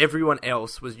 because everyone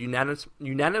else was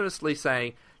unanimously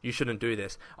saying you shouldn't do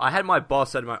this. I had my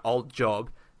boss at my old job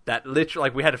that literally,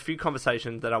 like, we had a few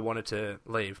conversations that I wanted to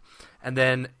leave, and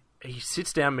then he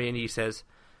sits down with me and he says,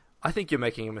 "I think you're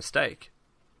making a mistake,"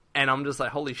 and I'm just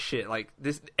like, holy shit! Like,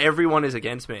 this, everyone is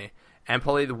against me, and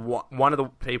probably one of the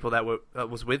people that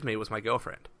was with me was my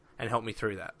girlfriend. And help me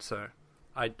through that. So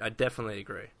I definitely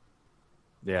agree.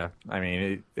 Yeah, I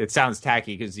mean, it sounds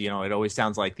tacky because, it always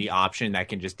sounds like the option that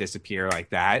can just disappear like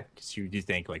that. Because you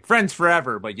think, like, friends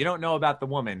forever, but you don't know about the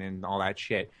woman and all that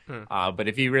shit. But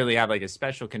if you really have, like, a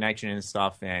special connection and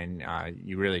stuff and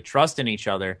you really trust in each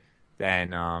other,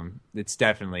 then it's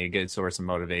definitely a good source of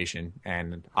motivation.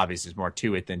 And obviously there's more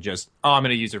to it than just, I'm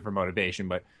going to use her for motivation.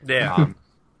 But,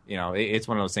 it's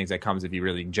one of those things that comes if you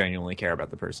really genuinely care about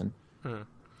the person.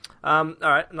 All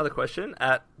right, another question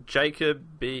at Jacob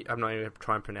B. I'm not even going to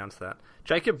try and pronounce that.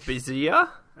 Jacob Bizia.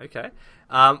 Okay.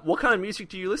 What kind of music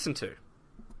do you listen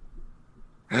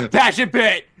to? Passion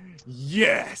Pit.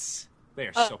 Yes, they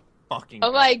are so fucking.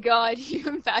 Oh my god, you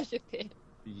and Passion Pit.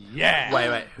 Yeah.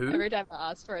 Wait, who? Every time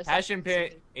I ask for a Passion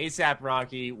Pit, ASAP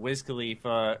Rocky, Wiz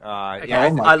Khalifa. Okay.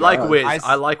 Yeah, I like Wiz.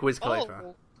 I like Wiz Khalifa.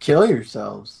 Oh. Kill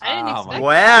yourselves. I didn't expect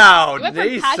wow, that.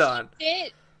 Nissan.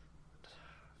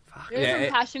 You went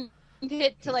from Passion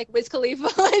Pit to like Wiz Khalifa.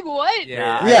 Like what?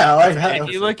 Yeah.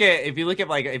 Like if you look at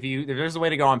like if there's a way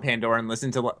to go on Pandora and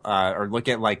listen to or look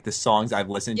at like the songs I've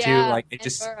listened to, like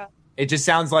it just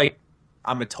sounds like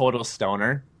I'm a total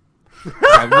stoner.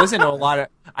 I listen to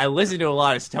a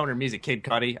lot of stoner music. Kid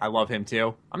Cudi, I love him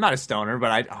too. I'm not a stoner,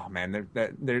 but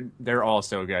they're all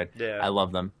so good. Yeah, I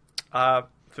love them.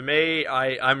 For me,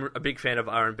 I'm a big fan of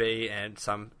R&B and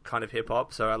some kind of hip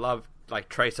hop. So I love like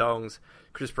Trey Songz,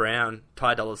 Chris Brown,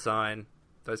 Ty Dolla $ign,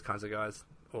 those kinds of guys.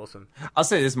 Awesome. I'll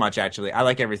say this much actually: I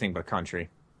like everything but country.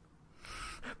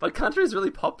 But country is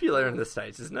really popular in the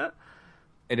States, isn't it?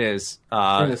 It is.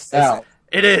 In the South.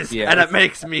 It is, and it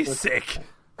makes me sick.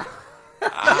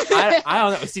 I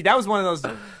don't know. See, that was one of those.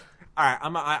 All right,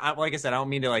 I like I said, I don't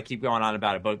mean to like keep going on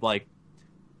about it, but like,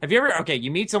 have you ever?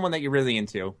 You meet someone that you're really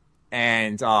into,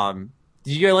 and do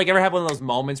you like ever have one of those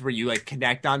moments where you like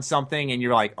connect on something and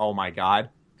you're like, oh my god,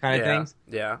 kind of things?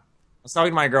 Yeah. I was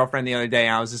talking to my girlfriend the other day,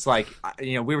 and I was just like,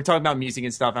 we were talking about music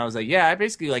and stuff, and I was like, yeah, I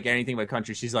basically like anything but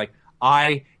country. She's like,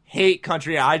 I hate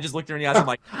country. I just looked her in the eyes. I'm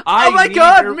like, oh my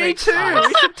god, me too.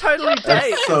 We should totally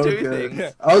date so and do good.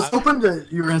 things. I was hoping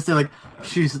that you were gonna say like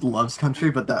she loves country,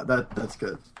 but that's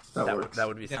good. That works. That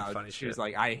would be some funny shit. She was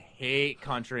like, I hate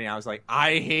country. And I was like,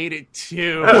 I hate it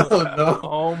too. Oh no.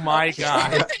 Oh my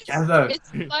god.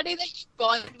 It's funny that you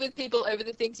bond with people over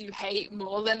the things you hate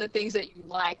more than the things that you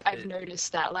like. I've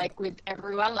noticed that, like, with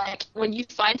everyone. Like, when you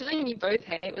find something you both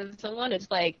hate with someone, it's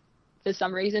like, for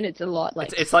some reason, it's a lot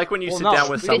like... It's like when you sit down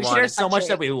with someone... We share so much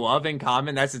that we love in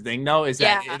common. That's the thing, though, is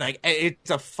that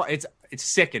it's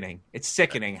sickening. It's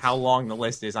sickening how long the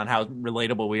list is on how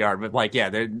relatable we are. But, like,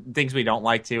 there are things we don't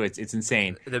like, too. It's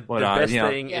insane. The best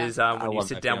thing is when you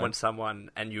sit down with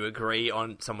someone and you agree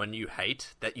on someone you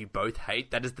hate, that you both hate.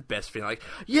 That is the best feeling. Like,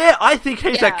 yeah, I think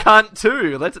he's a cunt,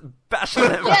 too. Let's bash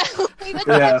him. That's what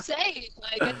I'm saying.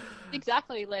 Like,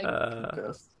 exactly. Like,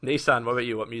 Nissan, what about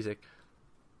you? What music?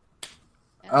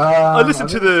 I listened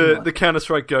to the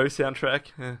Counter-Strike Go soundtrack.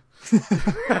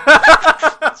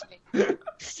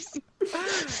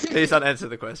 He's not answer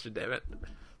the question, damn it.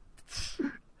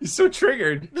 You're so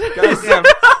triggered. Goddamn.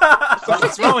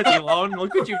 What's wrong with you, Lone?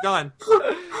 Look what you've done.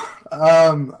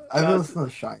 I've been listening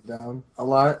to Shinedown a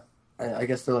lot. I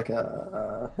guess they're like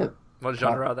a hip. What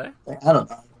genre are they? I don't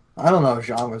know. I don't know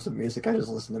genres of music. I just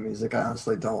listen to music. I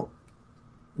honestly don't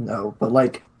know. But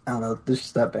like, I don't know. There's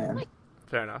just that band.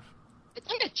 Fair enough. It's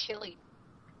like a chili.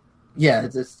 Yeah,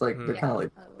 it's like they're kind of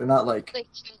like they're not like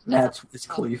that's Wiz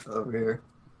Khalifa over here.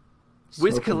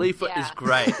 Wiz Khalifa is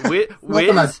great.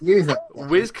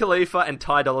 Wiz Khalifa and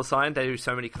Ty Dolla $ign, they do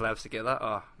so many collabs together.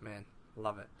 Oh man,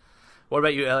 love it. What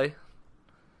about you, Ellie?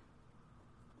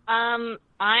 I'm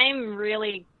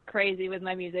really crazy with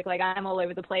my music. Like I'm all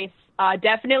over the place.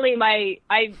 Definitely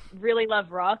I really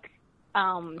love rock.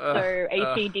 So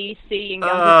AC/DC and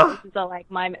Guns N' Roses are like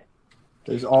my.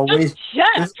 There's always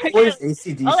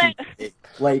AC/DC.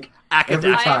 Like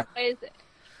every time.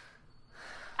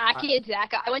 Aki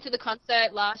Adaka. I went to the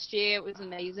concert last year. It was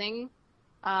amazing.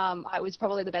 It was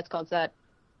probably the best concert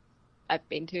I've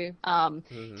been to. So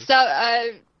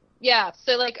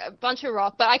like a bunch of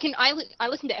rock, but I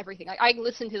listen to everything. I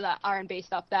listen to that R&B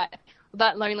stuff that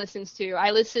Lone listens to. I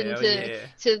listen to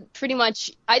pretty much.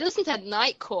 I listen to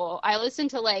Nightcore. I listen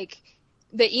to like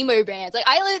the emo bands. Like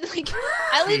I listen to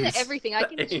everything.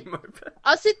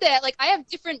 I'll sit there, like I have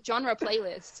different genre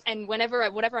playlists, and whatever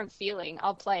I'm feeling,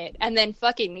 I'll play it. And then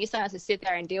fucking Nissan has to sit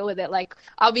there and deal with it. Like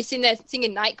I'll be sitting there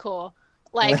singing Nightcore.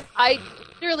 Like I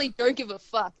literally don't give a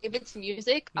fuck. If it's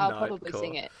music, I'll probably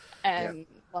sing it and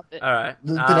love it. All right.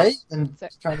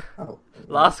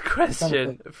 Last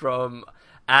question from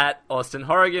at Austin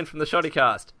Horrigan from the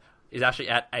Shoddycast. Is actually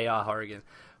at AR Horrigan.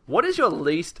 What is your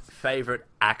least favorite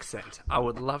accent? I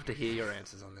would love to hear your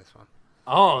answers on this one.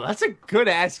 Oh, that's a good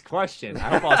ass question.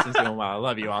 I hope Austin's doing well. I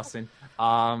love you, Austin.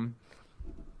 I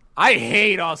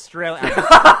hate Australia.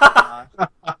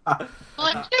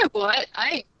 Well, you know what?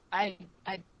 I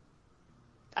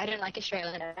don't like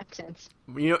Australian accents.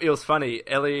 You know, it was funny.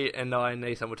 Ellie and I and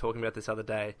Nissan were talking about this other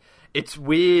day. It's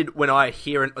weird when I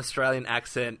hear an Australian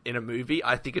accent in a movie.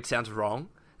 I think it sounds wrong.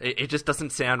 It just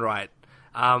doesn't sound right.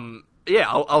 Yeah,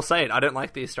 I'll say it. I don't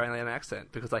like the Australian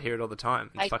accent because I hear it all the time.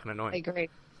 It's fucking annoying. I agree.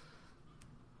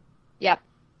 Yeah,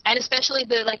 and especially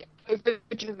the like over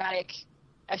dramatic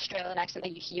Australian accent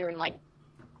that you hear in like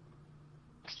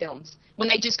films when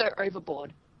they just go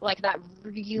overboard, like that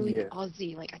really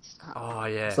Aussie. Like I just can't. Oh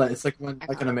yeah, it's like when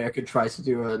like an American tries to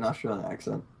do an Australian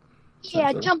accent. Yeah,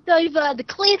 I jumped over the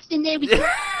cliffs and there was fish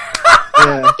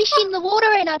in the water,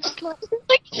 and I just like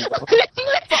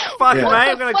fuck mate,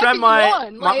 I'm gonna grab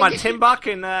my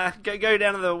timbuck and go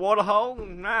down to the water hole.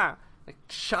 Nah, like,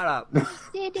 shut up.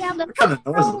 Stare down the kind of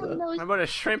noise is that? I'm gonna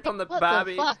shrimp on the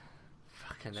barbie.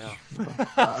 Fucking hell.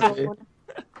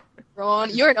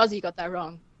 Ron, you're an Aussie. You got that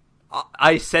wrong.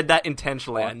 I said that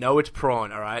intentionally. I know it's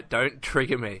prawn. All right, don't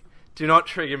trigger me. Do not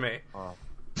trigger me. Oh.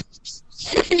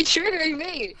 You're triggering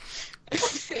me.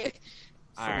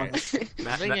 All right.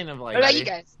 Thinking of like, what about you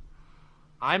guys?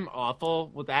 I'm awful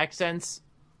with accents.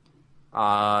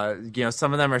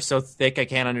 Some of them are so thick I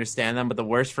can't understand them. But the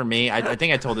worst for me, I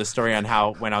think I told this story on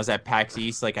how when I was at PAX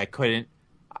East, like I couldn't.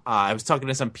 I was talking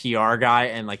to some PR guy,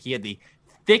 and like he had the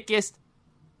thickest,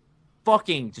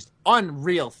 fucking just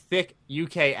unreal thick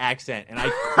UK accent, and I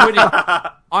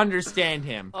couldn't understand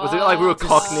him. Was it like real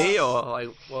Cockney or like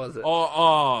what was it?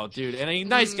 Oh, dude, and a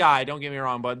nice guy. Don't get me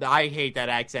wrong, but I hate that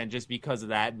accent just because of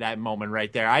that moment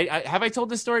right there. I have I told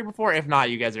this story before? If not,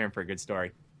 you guys are in for a good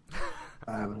story.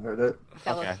 I haven't heard it.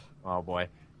 Okay. Oh boy,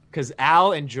 because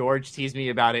Al and George teased me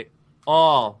about it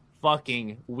all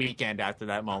fucking weekend after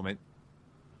that moment.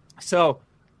 So.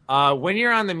 When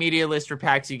you're on the media list for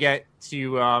PAX, you get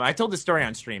to... I told the story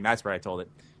on stream. That's where I told it.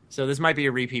 So this might be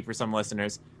a repeat for some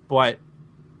listeners. But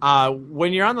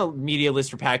when you're on the media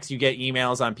list for PAX, you get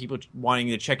emails on people wanting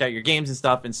to check out your games and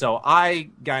stuff. And so I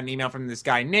got an email from this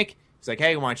guy, Nick. He's like,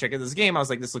 hey, I want to check out this game. I was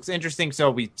like, this looks interesting.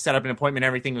 So we set up an appointment.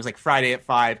 Everything was like Friday at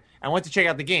 5. I went to check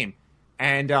out the game.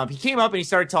 And he came up and he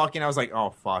started talking. I was like, oh,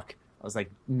 fuck. I was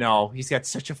like, no, he's got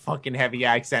such a fucking heavy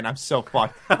accent. I'm so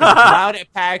fucked. It's loud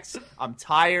at PAX. I'm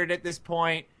tired at this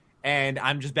point, and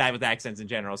I'm just bad with accents in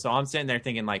general. So I'm sitting there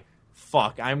thinking, like,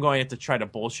 fuck, I'm going to have to try to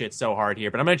bullshit so hard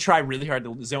here. But I'm going to try really hard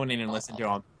to zone in and listen to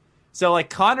him. So, like,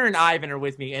 Connor and Ivan are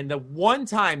with me, and the one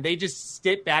time they just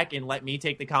sit back and let me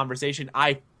take the conversation,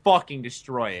 I fucking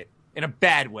destroy it in a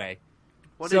bad way.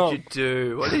 What did you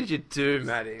do? What did you do,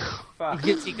 Matty? Fuck.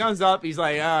 He comes up. He's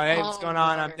like, oh, hey, what's going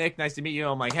on? I'm Nick. Nice to meet you.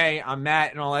 I'm like, hey, I'm Matt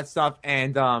and all that stuff.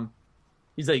 And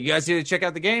he's like, you guys here to check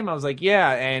out the game? I was like,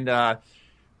 yeah. And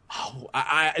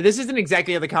this isn't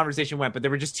exactly how the conversation went, but there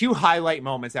were just two highlight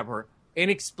moments that were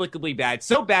inexplicably bad.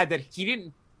 So bad that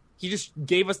he just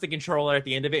gave us the controller at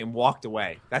the end of it and walked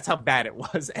away. That's how bad it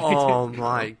was. Oh, my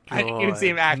God. I didn't even see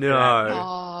him after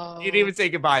that. He didn't even say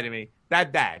goodbye to me.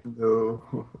 That bad.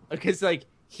 No. Because, like,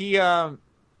 he asked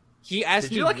me...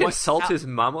 Did you, like, insult his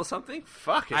mum or something?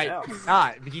 Fuck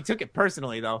it. He took it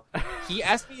personally, though. He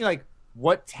asked me, like,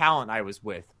 what talent I was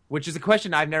with, which is a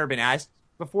question I've never been asked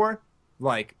before.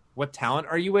 Like, what talent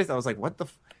are you with? I was like, what the...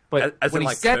 But as when in, he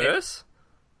like, said curse?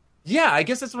 Yeah, I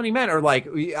guess that's what he meant. Or, like,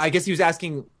 I guess he was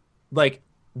asking, like,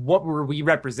 what were we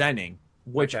representing?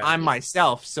 Which I'm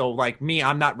myself. So, like, me,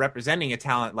 I'm not representing a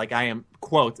talent like I am,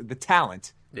 quote, the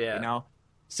talent. Yeah. You know?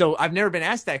 So I've never been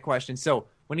asked that question. So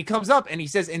when he comes up and he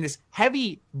says in this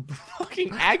heavy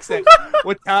fucking accent,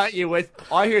 what talent you with?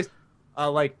 All I hear is,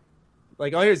 all I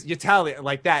hear is Italian,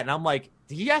 like that. And I'm like,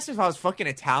 did he ask if I was fucking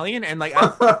Italian? And, like, I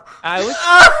look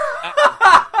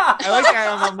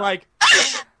at him, I'm like...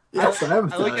 Yes, I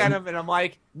look at him and I'm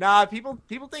like, nah, people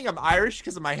think I'm Irish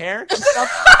because of my hair and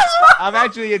stuff. I'm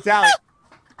actually Italian.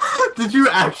 Did you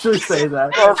actually say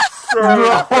that?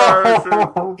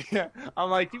 Yeah.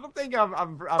 I'm like, people think I'm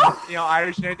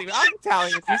Irish and everything, but I'm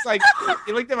Italian. It's just like,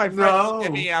 he looked at my friends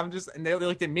and me, and they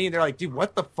looked at me and they're like, dude,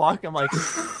 what the fuck? I'm like,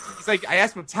 he's like, I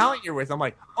asked what talent you're with. I'm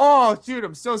like, oh, dude,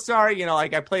 I'm so sorry. You know,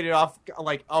 like, I played it off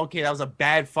like, okay, that was a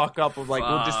bad fuck up of like,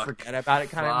 we'll just forget about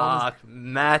it kind of moments.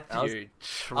 Matthew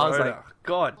Schroeder. like,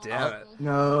 God damn it.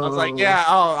 No. I was like, yeah,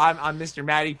 I'm Mr.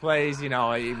 Matty Plays. You know,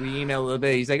 we emailed a little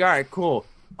bit. He's like, all right, cool.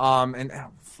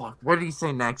 Fuck, what did he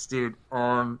say next, dude?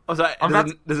 There's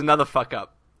another fuck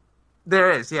up.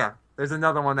 There is, yeah. There's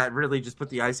another one that really just put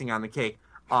the icing on the cake.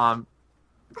 Yeah.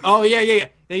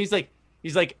 He's like,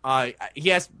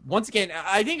 he asked once again.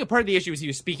 I think a part of the issue was he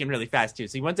was speaking really fast too.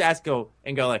 So he went to go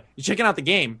like, "You checking out the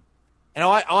game?" And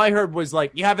all I heard was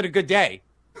like, "You having a good day?"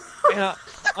 And I'm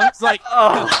just like,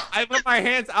 I put my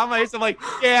hands on my hips. I'm like,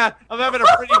 "Yeah, I'm having a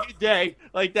pretty good day,"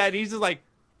 like that. And he's just like,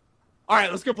 "All right,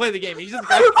 let's go play the game." He just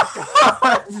got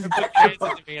hands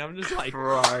into me. I'm just like,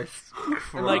 Christ.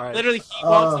 And like literally, he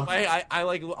walks away.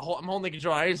 I'm holding the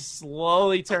controller. I just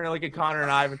slowly turn to look at Connor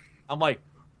and Ivan. I'm like,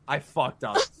 I fucked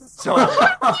up so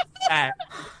bad.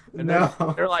 And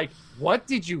they're like, "What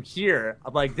did you hear?"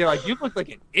 I'm like, they're like, "You look like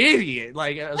an idiot."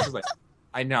 Like I was just like,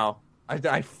 I know,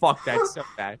 I fucked that so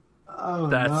bad.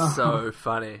 That's so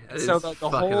funny. So the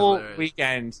whole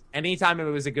weekend, anytime it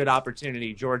was a good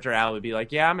opportunity, George or Al would be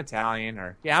like, "Yeah, I'm Italian,"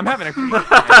 or "Yeah, I'm having a great day."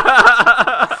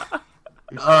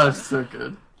 Oh, it's so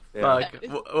good. Yeah. Fuck.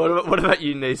 What about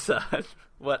you, Nissan?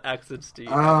 What accents do you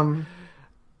have?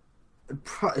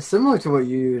 Similar to what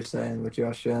you were saying with your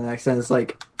Australian accent. It's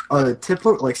like a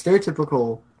typical, like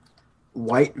stereotypical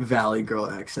white Valley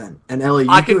girl accent. And Ellie,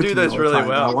 I can do those really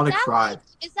well. I want to cry.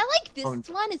 Is that like this one?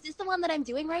 Is this the one that I'm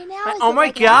doing right now? Oh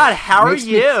my god, how are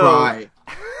you? Cry.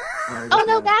 Oh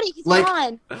no, Maddie, he's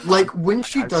gone. Like when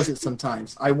she does it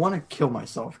sometimes, I want to kill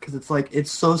myself because it's like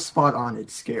it's so spot on.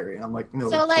 It's scary. And I'm like, no.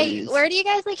 So please. where do you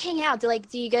guys like hang out? Do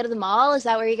you go to the mall? Is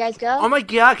that where you guys go? Oh my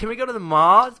god, can we go to the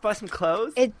mall? Let's buy some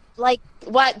clothes. It like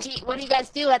what do you guys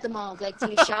do at the mall? Like, do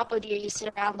you shop or do you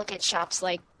sit around look at shops?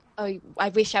 Like, oh, I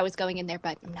wish I was going in there,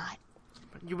 but I'm not.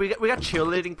 We got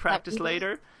cheerleading practice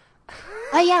later.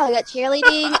 Oh yeah, we got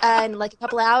cheerleading in like a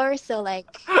couple hours. So like.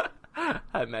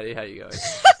 Hi Maddie, how you going?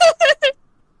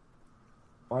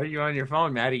 Why are you on your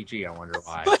phone, Maddie G? I wonder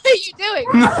why. What are you doing?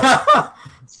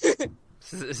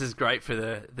 This is great for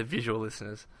the visual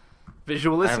listeners.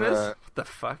 Visual listeners? What the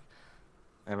fuck?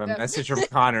 I have a message from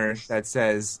Connor that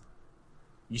says,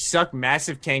 "You suck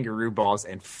massive kangaroo balls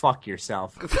and fuck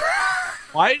yourself."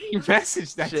 Why did you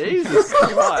message that? Jesus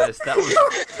Christ, that's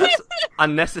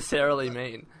unnecessarily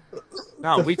mean.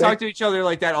 No, we talk to each other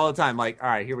like that all the time. Like, all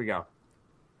right, here we go.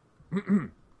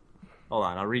 Hold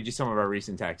on, I'll read you some of our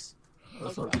recent texts.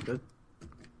 That sounds good.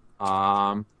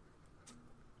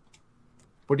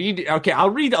 What do you do? Okay, I'll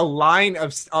read a line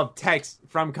of text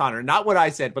from Connor. Not what I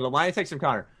said, but a line of text from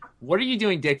Connor. "What are you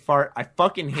doing, dick fart? I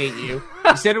fucking hate you.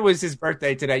 You said it was his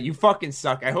birthday today. You fucking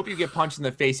suck. I hope you get punched in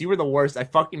the face. You were the worst. I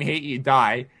fucking hate you.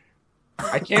 Die.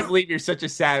 I can't believe you're such a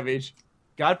savage.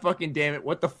 God fucking damn it.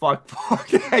 What the fuck? Fuck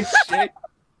that shit."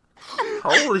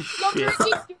 Holy shit.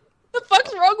 What the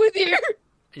fuck's wrong with you?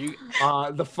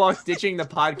 The fuck ditching the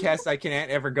podcast I can't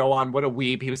ever go on. What a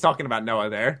weeb. He was talking about Noah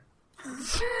there.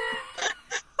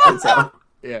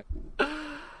 Yeah.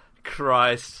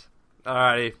 Christ.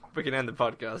 Alrighty, we can end the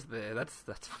podcast there.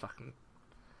 That's fucking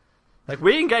like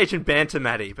we engage in banter,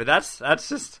 Maddie, but that's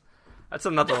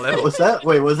another level. Was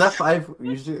that 5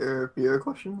 user viewer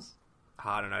questions?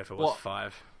 I don't know if it was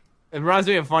 5. It reminds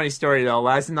me of a funny story though.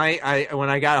 Last night, when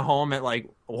I got home at like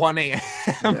 1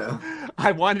 a.m.,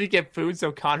 I wanted to get food,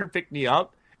 so Connor picked me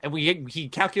up, and he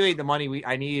calculated the money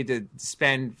I needed to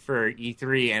spend for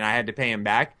E3, and I had to pay him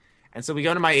back. And so we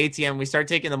go to my ATM, we start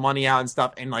taking the money out and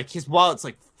stuff, and like his wallet's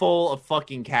like full of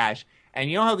fucking cash. And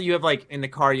you know how you have like in the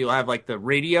car, you'll have like the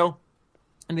radio,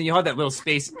 and then you'll have that little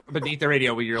space beneath the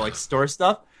radio where you're like store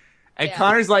stuff. And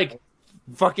Connor's like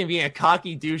fucking being a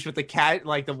cocky douche with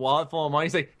the wallet full of money.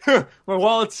 He's like, my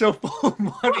wallet's so full of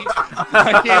money.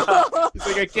 I can't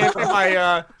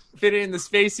fit it in the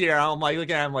space here. I'm like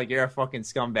looking at him like, you're a fucking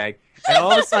scumbag. And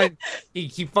all of a sudden,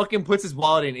 he fucking puts his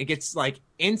wallet in. It gets like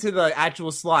into the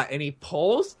actual slot, and he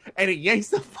pulls, and it yanks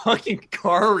the fucking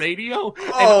car radio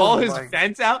and all his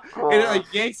vents out, and it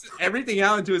like yanks everything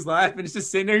out into his lap, and it's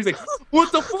just sitting there. He's like,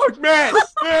 "What the fuck, man?"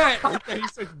 And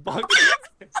he's like, bugging.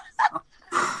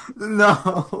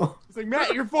 No. He's like,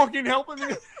 "Matt, you're fucking helping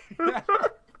me."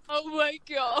 Oh my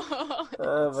god.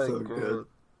 Oh my So god. good.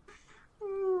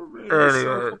 Oh, man,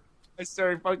 Anyway. I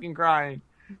started fucking crying.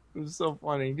 It was so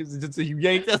funny because you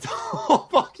yanked out the whole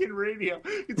fucking radio.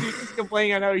 Because he was just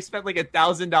complaining on how he spent like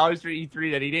 $1,000 for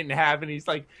E3 that he didn't have, and he's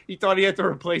like, he thought he had to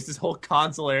replace his whole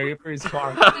console area for his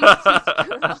car.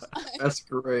 That's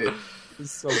great.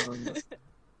 It's so funny.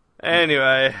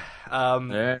 Anyway,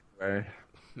 Anyway.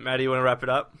 Maddie, you want to wrap it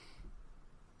up?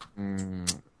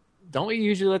 Don't we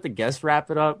usually let the guests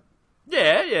wrap it up?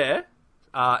 Yeah.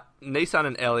 Nissan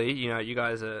and Ellie, you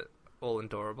guys are all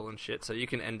adorable and shit, so you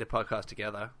can end the podcast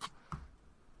together.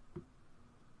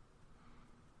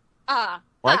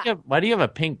 Why do you have a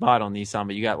pink bot on Nissan,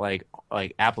 but you got like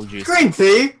apple juice? Green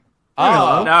tea.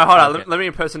 Oh, no, hold on. Okay. Let me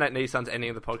impersonate Nissan's ending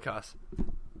of the podcast.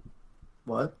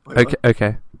 What? Wait,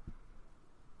 Okay.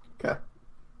 Okay.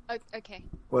 Okay.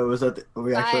 Wait, was that? Are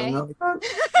we actually Bye. on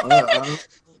You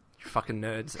fucking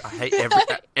nerds. I hate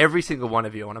every single one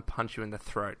of you. I want to punch you in the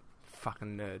throat.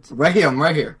 fucking nerds. Right here, I'm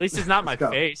right here. At least it's not my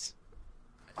face.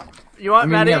 You know what,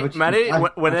 I mean, Maddie? yeah,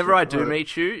 Whenever I do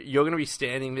meet you, you're going to be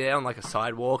standing there on like a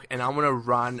sidewalk, and I'm going to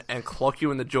run and clock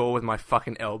you in the jaw with my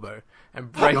fucking elbow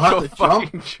and break your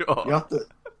fucking jaw.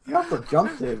 You have to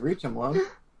jump to reach him, Lone.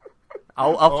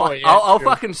 I'll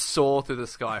fucking soar through the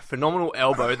sky. Phenomenal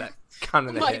elbow, that cunt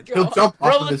in the head. He'll jump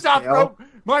Roll the top rope.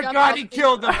 My God, he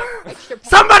killed him.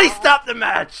 Somebody stop the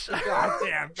match!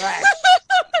 Goddamn match.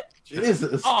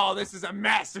 Jesus. Oh, this is a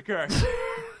massacre.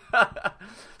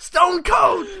 Stone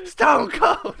Cold! Stone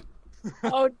Cold!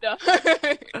 Oh no.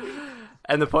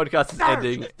 And the podcast is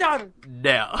ending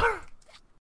now.